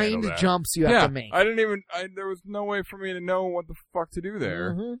way I blind handled that. jumps you have to make. I didn't even. There was no way for me to know what the fuck to do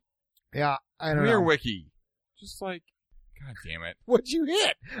there. Mhm. Yeah, I don't Come know. here, Wiki. Just like, God damn it. What'd you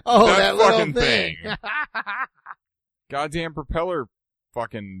hit? Oh, that little fucking thing. Goddamn propeller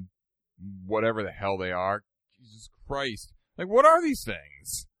fucking whatever the hell they are. Jesus Christ. Like, what are these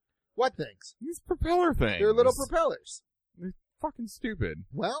things? What things? These propeller things. They're little propellers. They're fucking stupid.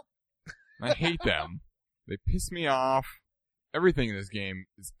 Well, I hate them. They piss me off. Everything in this game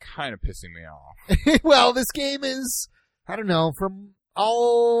is kind of pissing me off. well, this game is, I don't know, from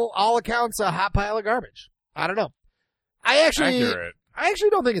all accounts, a hot pile of garbage. I don't know. I actually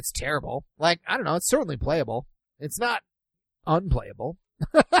don't think it's terrible. Like, I don't know, it's certainly playable. It's not unplayable.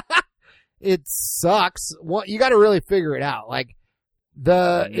 It sucks. Well, you got to really figure it out. Like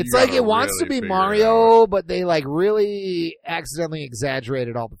it's like it wants to be Mario, but they like really accidentally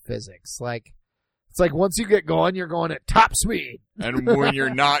exaggerated all the physics. Like it's like once you get going, you're going at top speed. And when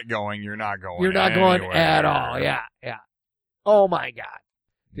you're not going, you're not going. You're not going anywhere. at all. Yeah, yeah. Oh my God!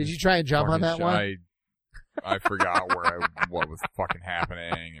 Did you try and jump on that one? I forgot what was fucking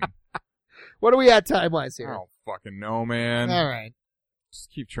happening. And What are we at time wise I here? don't fucking know, man. All right. Just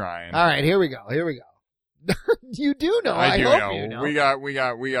keep trying. All right, here we go. You do know. I do hope know. you know. We got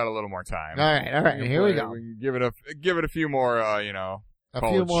a little more time. All right. Here we go. We can give it a few more, A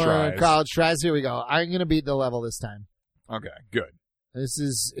college few more tries. college tries. Here we go. I'm gonna beat the level this time. Okay, good.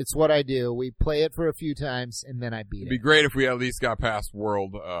 It's what I do. We play it for a few times and then I beat It'd be it. great if we at least got past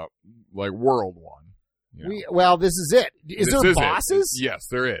world one. You know. Well, this is it. Is there bosses? Yes,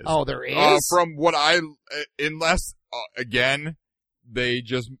 there is. Oh, there is? From what unless again, they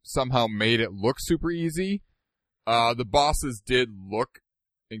just somehow made it look super easy. The bosses did look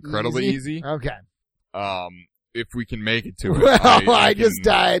incredibly easy. Okay. If we can make it to it. Well, I just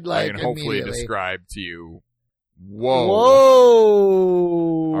died I can hopefully immediately. describe to you. Whoa.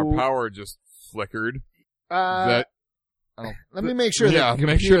 Whoa. Our power just flickered. Let me make sure yeah, the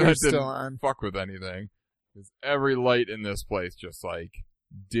make sure that computer's didn't still on. fuck with anything. Because every light in this place just like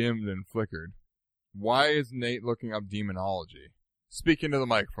dimmed and flickered. Why is Nate looking up demonology? Speak into the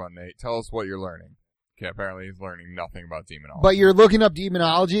microphone, Nate. Tell us what you're learning. Okay, apparently he's learning nothing about demonology. But you're looking up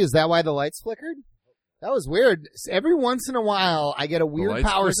demonology? Is that why the lights flickered? That was weird. Every once in a while, I get a weird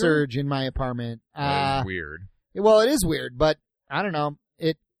power surge in my apartment. That is weird. Well, it is weird, but I don't know.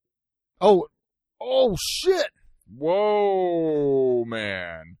 Oh shit! Whoa,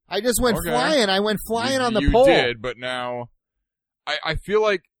 man. I just went flying. I went flying on the you pole. You did, but now I feel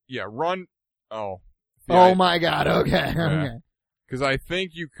like, run. Oh. Oh my God. Okay. Yeah. Okay. Because I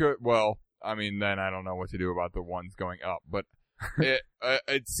think you could, then I don't know what to do about the ones going up, but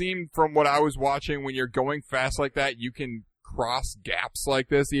it seemed from what I was watching, when you're going fast like that, you can cross gaps like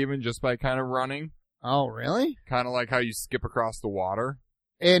this even just by kind of running. Oh, really? Kind of like how you skip across the water.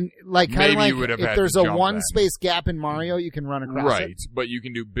 And like kind of like if there's a one then. space gap in Mario, you can run across it. Right, but you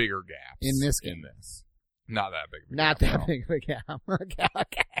can do bigger gaps. In this game. Not that big of a Not gap. that big of a gap.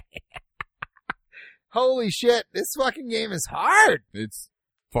 Okay. Holy shit, this fucking game is hard. It's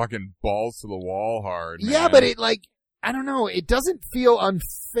fucking balls to the wall hard, man. Yeah, but it I don't know, it doesn't feel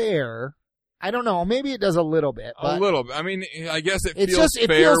unfair. I don't know, maybe it does a little bit. But a little bit. I mean, I guess it feels it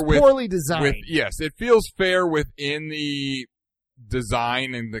fair feels poorly designed. Yes, it feels fair within the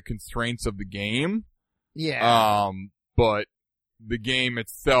design and the constraints of the game. Yeah. But the game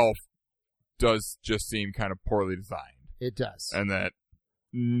itself does just seem kind of poorly designed. It does. And that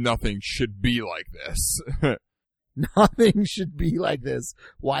nothing should be like this. Nothing should be like this.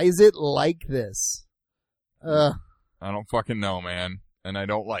 Why is it like this? I don't fucking know, man. And I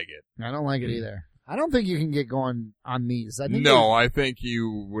don't like it. I don't like it either. I don't think you can get going on these. I think I think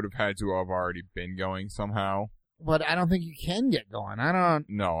you would have had to have already been going somehow. But I don't think you can get going. I don't.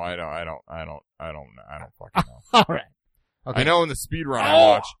 No, I don't fucking know. All right. Okay. I know in the speedrun I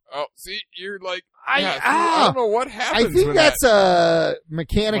watch. Oh, see, you're like, I don't know what happens. I think that's a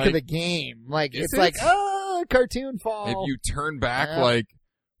mechanic of the game. Like, it's like, cartoon fall. If you turn back,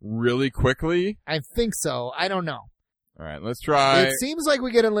 really quickly. I think so. I don't know. All right, let's try. It seems like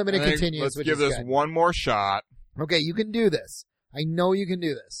we get unlimited continues. Let's give this one more shot. Okay, you can do this. I know you can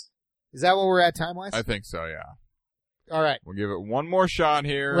do this. Is that what we're at time-wise? I think so, yeah. All right. We'll give it one more shot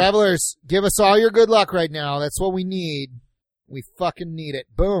here. Revelers, give us all your good luck right now. That's what we need. We fucking need it.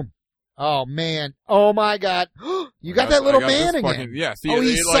 Boom. Oh, man. Oh, my God. You got that little man again. Yeah, see,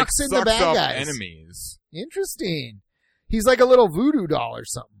 he sucks in the bad guys. Enemies. Interesting. He's like a little voodoo doll or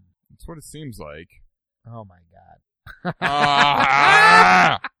something. That's what it seems like. Oh, my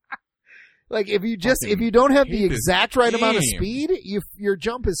God. Like, if you don't have the exact right amount of speed, your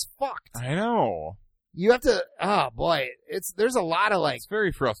jump is fucked. I know. You have to, oh boy, there's a lot of it's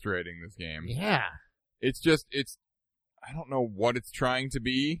very frustrating, this game. Yeah. I don't know what it's trying to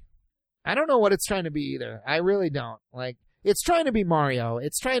be. I don't know what it's trying to be either. I really don't. Like, it's trying to be Mario.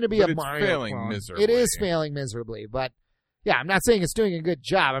 It's trying to be a Mario failing clone. miserably. It is failing miserably, but yeah, I'm not saying it's doing a good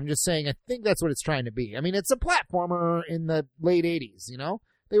job. I'm just saying I think that's what it's trying to be. I mean, it's a platformer in the late 80s, you know?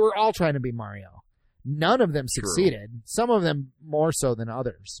 They were all trying to be Mario. None of them succeeded. Some of them more so than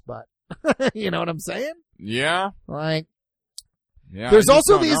others, but you know what I'm saying? Yeah. Like, yeah. There's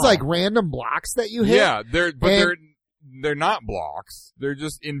also these like random blocks that you hit. Yeah, they're not blocks. They're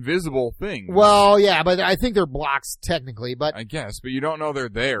just invisible things. Well, yeah, but I think they're blocks technically, but I guess, but you don't know they're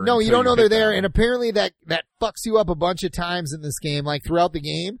there. No, you don't know they're there, and apparently that fucks you up a bunch of times in this game, like throughout the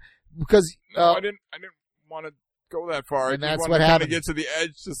game, because no, I didn't want to go that far. And that's what happened. I wanted to get to the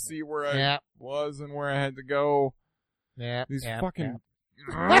edge to see where I was and where I had to go. Yeah. These fucking.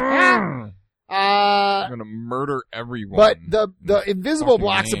 I'm gonna murder everyone. But the invisible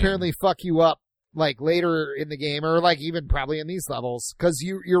blocks apparently fuck you up like later in the game, or like even probably in these levels, because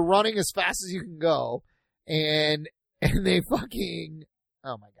you're running as fast as you can go, and they fucking.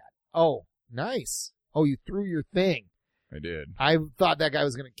 Oh my god! Oh, nice! Oh, you threw your thing. I did. I thought that guy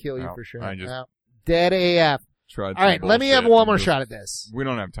was gonna kill you for sure. I just dead AF. Tried. All right, let me have one more shot at this. We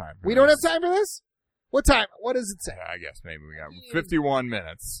don't have time. We don't have time for this. What time? What does it say? I guess maybe we got 51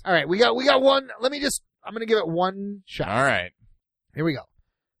 minutes. All right, we got one. I'm going to give it one shot. All right. Here we go.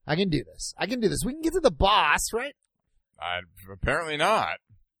 I can do this. We can get to the boss, right? Apparently not.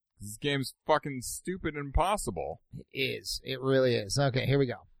 This game's fucking stupid and impossible. It is. It really is. Okay, here we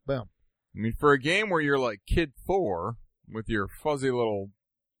go. Boom. I mean, for a game where you're like Kid Thor with your fuzzy little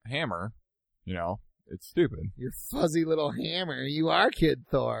hammer, you know, it's stupid. Your fuzzy little hammer. You are Kid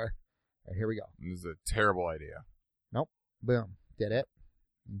Thor. All right, here we go. This is a terrible idea. Nope. Boom. Did it.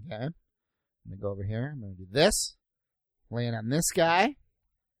 Okay. I'm going to go over here. I'm going to do this. Land on this guy.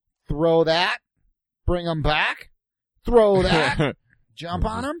 Throw that. Bring him back. Throw that. Jump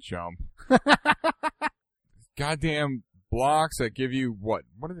on him. Jump. Goddamn blocks that give you what?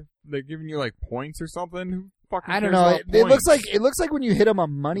 What are they giving you, like points or something? Who fucking I don't know. It looks like when you hit them a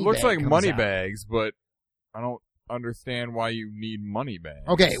money bag. It looks like money bags, but I don't understand why you need money bags.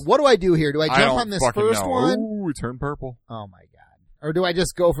 Okay, what do I do here? Do I jump on this first one? Ooh, it turned purple. Oh my god. Or do I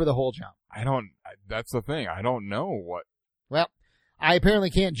just go for the whole jump? That's the thing. I don't know what. Well, I apparently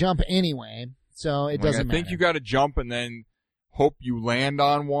can't jump anyway, so it doesn't matter. I think you gotta jump and then hope you land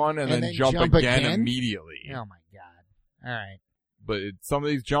on one and then jump again immediately. Oh my god. Alright. But some of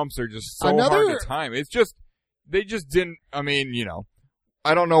these jumps are just so hard to time. It's just, they just didn't, I mean, you know,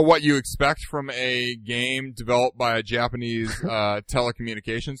 I don't know what you expect from a game developed by a Japanese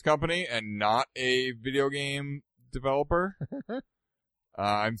telecommunications company and not a video game developer.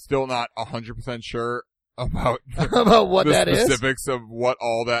 I'm still not 100% sure about what the that specifics of what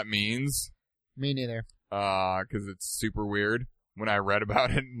all that means. Me neither. Because it's super weird when I read about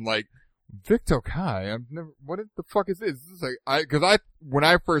it and like, Vic Tokai, what the fuck is this? This is like, when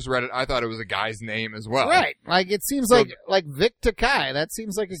I first read it, I thought it was a guy's name as well. Right. Like, it seems like Vic Tokai. That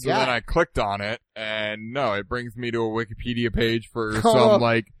seems like a guy. So then I clicked on it, and no, it brings me to a Wikipedia page for some,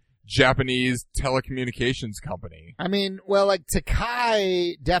 like, Japanese telecommunications company. I mean, well, like,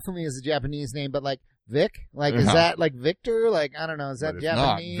 Takai definitely is a Japanese name, but, like, Vic? Like, is that, like, Victor? Like, I don't know, is that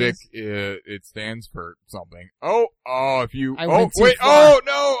Japanese? Not. Vic, it stands for something. Oh,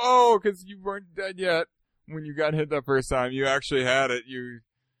 because you weren't dead yet. When you got hit that first time, you actually had it. You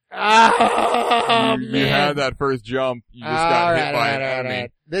had that first jump. You just got hit by an enemy.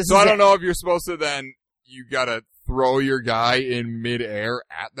 So I don't know if you're supposed to then, you gotta throw your guy in midair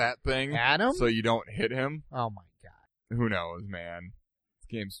at that thing. At him? So you don't hit him. Oh my god. Who knows, man. This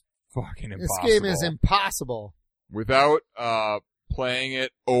game's fucking impossible. This game is impossible. Without playing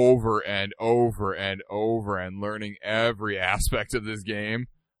it over and over and over and learning every aspect of this game.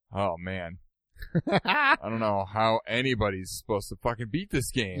 Oh man. I don't know how anybody's supposed to fucking beat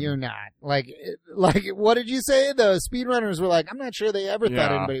this game. You're not. Like what did you say? The speedrunners were like, I'm not sure they ever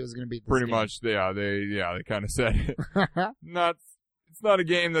thought anybody was going to beat this pretty game. Much, they kind of said it. It's not a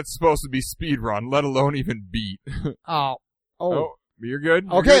game that's supposed to be speedrun, let alone even beat. Oh, Oh, you're good.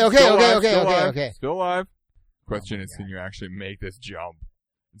 You're Okay, good. okay. Still alive. Question is, can you actually make this jump?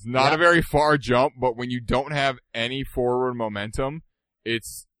 It's not a very far jump, but when you don't have any forward momentum,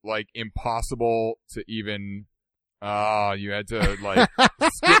 it's like impossible to even. You had to like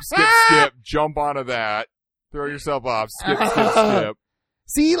skip, jump onto that, throw yourself off, skip.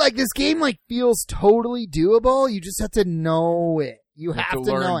 See, like this game like feels totally doable. You just have to know it. You have to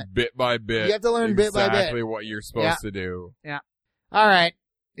learn know it bit by bit. You have to learn bit by bit exactly what you're supposed to do. Yeah. All right.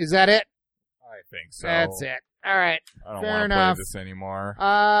 Is that it? I think so. That's it. All right. I don't Fair want to enough. play this anymore.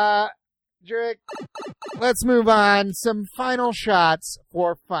 Drake, let's move on. Some final shots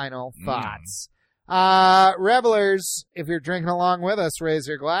for final thoughts. Revelers, if you're drinking along with us, raise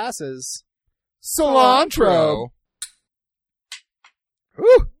your glasses. Cilantro.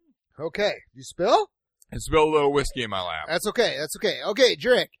 Whew. Okay. You spill? I spilled a little whiskey in my lap. That's okay. Okay,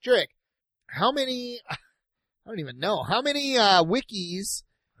 Drake. How many, I don't even know. How many, wikis,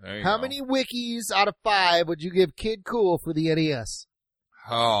 many wikis out of 5 would you give Kid Cool for the NES?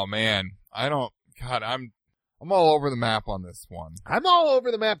 Oh man. I'm all over the map on this one. I'm all over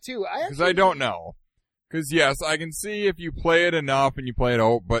the map too. Because I don't know. Because yes, I can see if you play it enough and you play it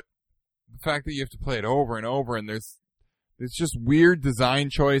over, but the fact that you have to play it over and over and it's just weird design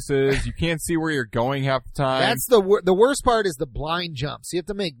choices. You can't see where you're going half the time. That's the worst part is the blind jumps. You have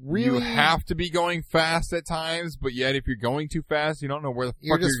to make really. You have to be going fast at times, but yet if you're going too fast, you don't know where the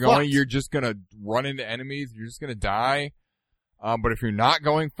fuck you're going. You're just gonna run into enemies. You're just gonna die. But if you're not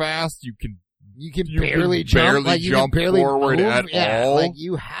going fast, you can barely jump. Like you can barely forward move. at all. Like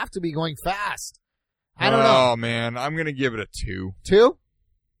you have to be going fast. I don't know. Oh man, I'm gonna give it a 2. 2?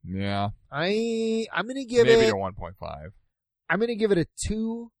 Yeah. I'm gonna give maybe it a 1.5. I'm gonna give it a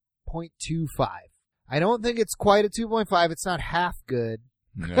 2.25. I don't think it's quite a 2.5. It's not half good.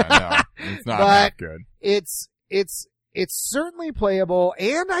 Yeah, no, it's not half good. It's certainly playable,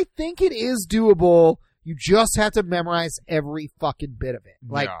 and I think it is doable. You just have to memorize every fucking bit of it.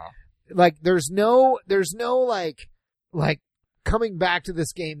 Like there's no like coming back to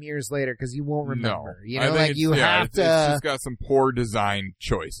this game years later because you won't remember. No. You know, like you have to. It's just got some poor design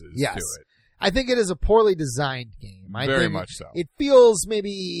choices to it. I think it is a poorly designed game. Very much so. It feels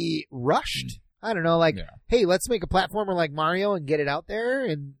maybe rushed. I don't know, like, hey, let's make a platformer like Mario and get it out there,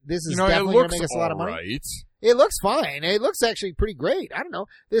 and this is definitely going to make us a lot of money. Right. It looks fine. It looks actually pretty great. I don't know.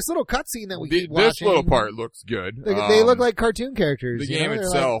 This little cutscene that we keep watching. This little part looks good. They look like cartoon characters. The game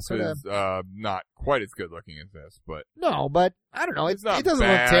itself is not quite as good looking as this, but no, but I don't know. It doesn't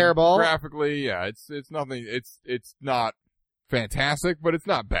bad. look terrible Graphically, yeah, it's nothing. It's not fantastic, but it's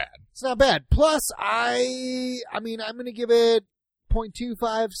not bad. It's not bad. Plus, I mean, I'm going to give it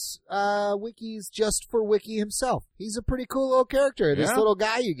 0.25 wikis just for Wiki himself. He's a pretty cool little character. This little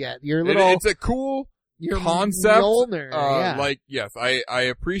guy you get. It's a cool concept. Mjolnir, Like, yes, I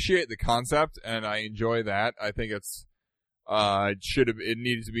appreciate the concept and I enjoy that. I think it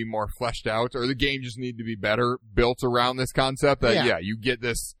needed to be more fleshed out, or the game just needed to be better built around this concept that, you get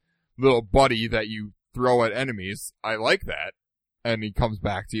this little buddy that you throw at enemies. I like that. And he comes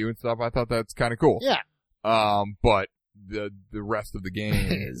back to you and stuff. I thought that's kind of cool. Yeah. But the rest of the game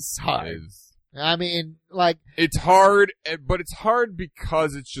is hard. I mean, like, it's hard, but it's hard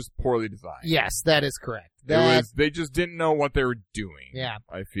because it's just poorly designed. Yes, that is correct. They just didn't know what they were doing. Yeah.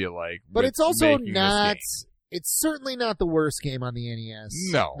 I feel like. But it's also not, it's certainly not the worst game on the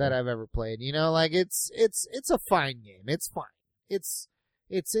NES that I've ever played. You know, like, it's a fine game. It's fine. It's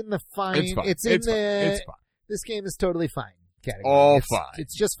in the fine. It's fine. This game is totally fine category. Fine.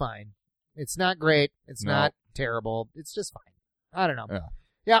 It's just fine. It's not great. It's not terrible. It's just fine. I don't know.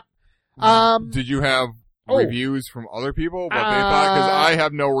 Yeah. Yep. Did you have reviews from other people what they thought? Because I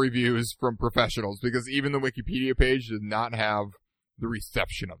have no reviews from professionals because even the Wikipedia page does not have the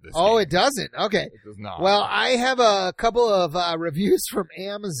reception of this game. It doesn't? Okay. It does not. Well, I have a couple of reviews from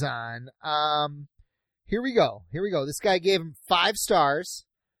Amazon. Here we go. This guy gave him 5 stars.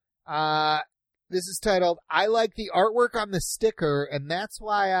 This is titled, I like the artwork on the sticker, and that's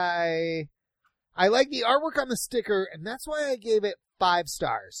why I like the artwork on the sticker, and that's why I gave it 5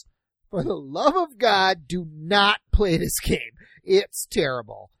 stars. For the love of God, do not play this game. It's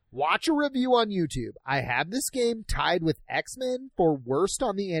terrible. Watch a review on YouTube. I have this game tied with X-Men for worst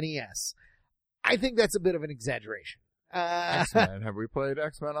on the NES. I think that's a bit of an exaggeration. X-Men. Have we played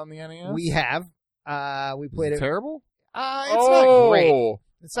X-Men on the NES? We have. We played it. Terrible? It's not great.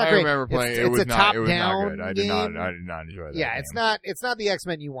 It's not great. I remember playing it. It was not good. I did not enjoy that. Yeah, game. It's not the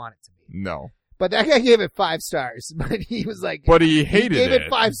X-Men you want it to be. No. But that guy gave it 5 stars. But he was like, but he hated it. He gave it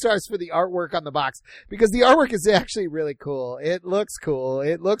 5 stars for the artwork on the box because the artwork is actually really cool. It looks cool.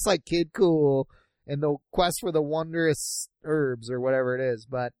 It looks like Kid Cool, in the quest for the wondrous herbs or whatever it is.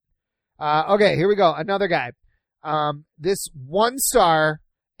 But okay, here we go. Another guy. This 1 star,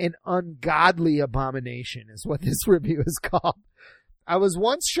 an ungodly abomination is what this review is called. I was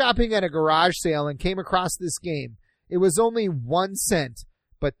once shopping at a garage sale and came across this game. It was only 1 cent,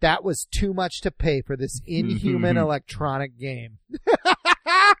 but that was too much to pay for this inhuman electronic game.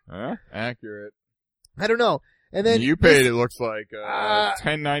 Accurate. I don't know. And then you paid, it looks like,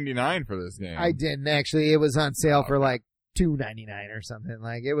 $10.99 for this game. I didn't actually. It was on sale for like $2.99 or something.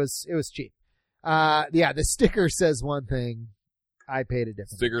 Like it was cheap. Yeah, the sticker says one thing. I paid a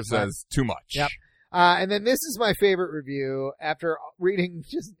different. Sticker says too much. Yep. And then this is my favorite review. After reading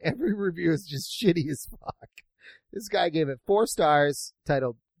just every review is just shitty as fuck. This guy gave it 4 stars,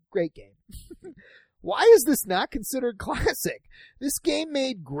 titled "Great Game." Why is this not considered classic? This game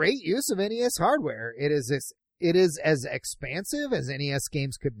made great use of NES hardware. It is as expansive as NES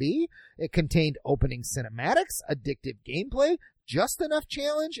games could be. It contained opening cinematics, addictive gameplay, just enough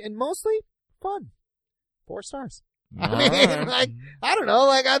challenge, and mostly fun. 4 stars. I mean, like, I don't know,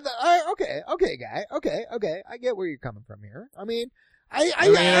 like, okay, guy, okay, I get where you're coming from here. I mean,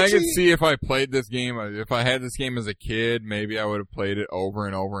 I could see if I played this game, if I had this game as a kid, maybe I would have played it over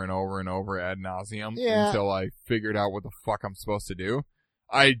and over and over and over ad nauseum until I figured out what the fuck I'm supposed to do.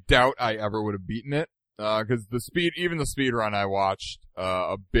 I doubt I ever would have beaten it. Cause even the speed run I watched,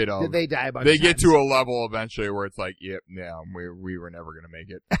 a bit of. Did they die a bunch They of get times? to a level eventually where it's like, we were never gonna make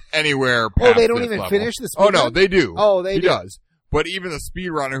it anywhere past Oh, they don't this even level. finish the speed Oh no, run? they do. Oh, they he do. does. But even the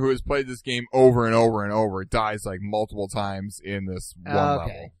speedrunner who has played this game over and over and over dies like multiple times in this one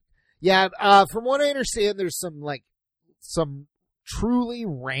level. Yeah, from what I understand, there's some truly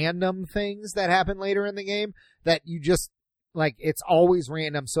random things that happen later in the game that you just, like, it's always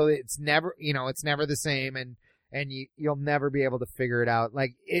random, so it's never, it's never the same, and you'll never be able to figure it out.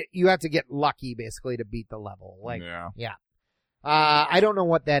 Like, you have to get lucky, basically, to beat the level. Like, yeah. I don't know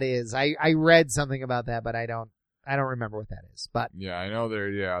what that is. I read something about that, but I don't remember what that is. But yeah, I know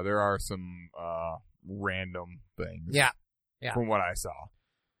there are some random things. Yeah. From what I saw.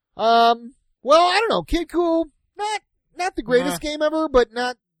 Well, I don't know. Kid Cool, not the greatest game ever, but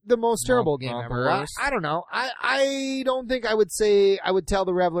not the most terrible game ever. I don't know. I don't think I would say I would tell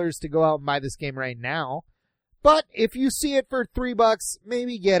the Revelers to go out and buy this game right now. But if you see it for $3,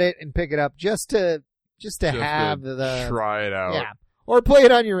 maybe get it and pick it up just to have the try it out. Yeah. Or play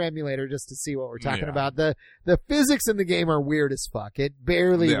it on your emulator just to see what we're talking about. The physics in the game are weird as fuck. It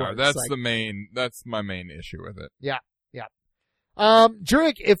barely works. That's my main issue with it. Yeah.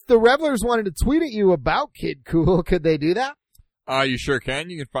 Jurek, if the Revelers wanted to tweet at you about Kid Cool, could they do that? You sure can.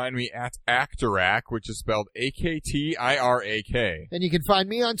 You can find me at Actorak, which is spelled AKTIRAK. And you can find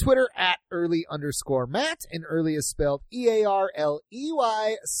me on Twitter at early_Matt, and early is spelled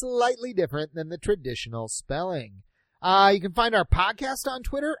EARLEY, slightly different than the traditional spelling. You can find our podcast on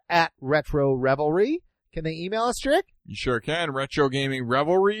Twitter at Retro Revelry. Can they email us, Jurek? You sure can.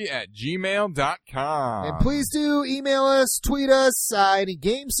 RetroGamingRevelry@gmail.com. And please do email us, tweet us, any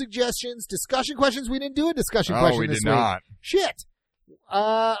game suggestions, discussion questions. We didn't do a discussion question this week. We did not. Shit.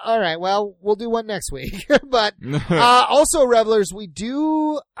 All right. Well, we'll do one next week. But also, Revelers, we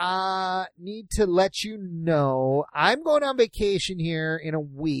do need to let you know I'm going on vacation here in a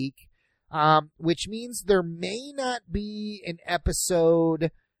week, which means there may not be an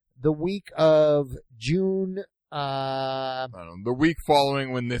episode the week of June. I don't know, the week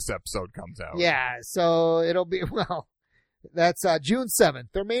following when this episode comes out. Yeah, so it'll be, that's June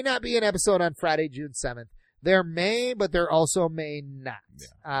 7th. There may not be an episode on Friday, June 7th. There may, but there also may not.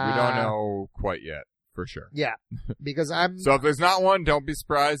 Yeah. We don't know quite yet, for sure. Yeah, because So if there's not one, don't be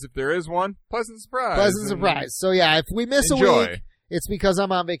surprised. If there is one, pleasant surprise. Pleasant surprise. So yeah, if we miss a week, it's because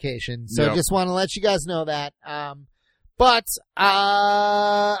I'm on vacation. So just want to let you guys know that. But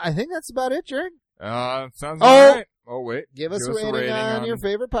I think that's about it, Jurek. Sounds all right. Oh, wait. Give us a rating on your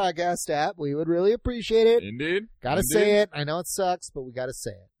favorite podcast app. We would really appreciate it. Indeed. Gotta say it. I know it sucks, but we gotta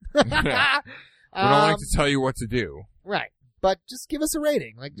say it. We don't like to tell you what to do. Right. But just give us a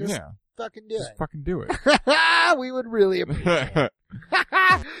rating. Like, just fucking do it. Fucking do it. We would really appreciate it.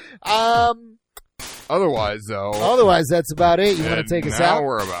 Otherwise, that's about it. You want to take us out? Now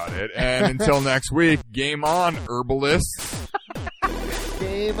we're about it. And until next week, game on, herbalists.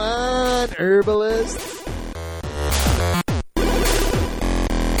 Game on, herbalists.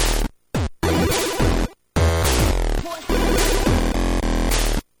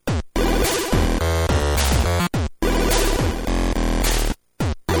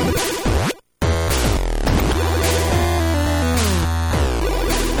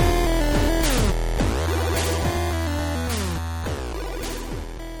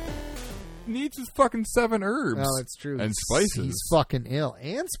 needs is fucking 7 herbs. Oh, it's true. And spices. He's fucking ill.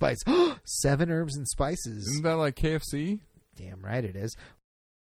 And spice. 7 herbs and spices. Isn't that like KFC? Damn right it is.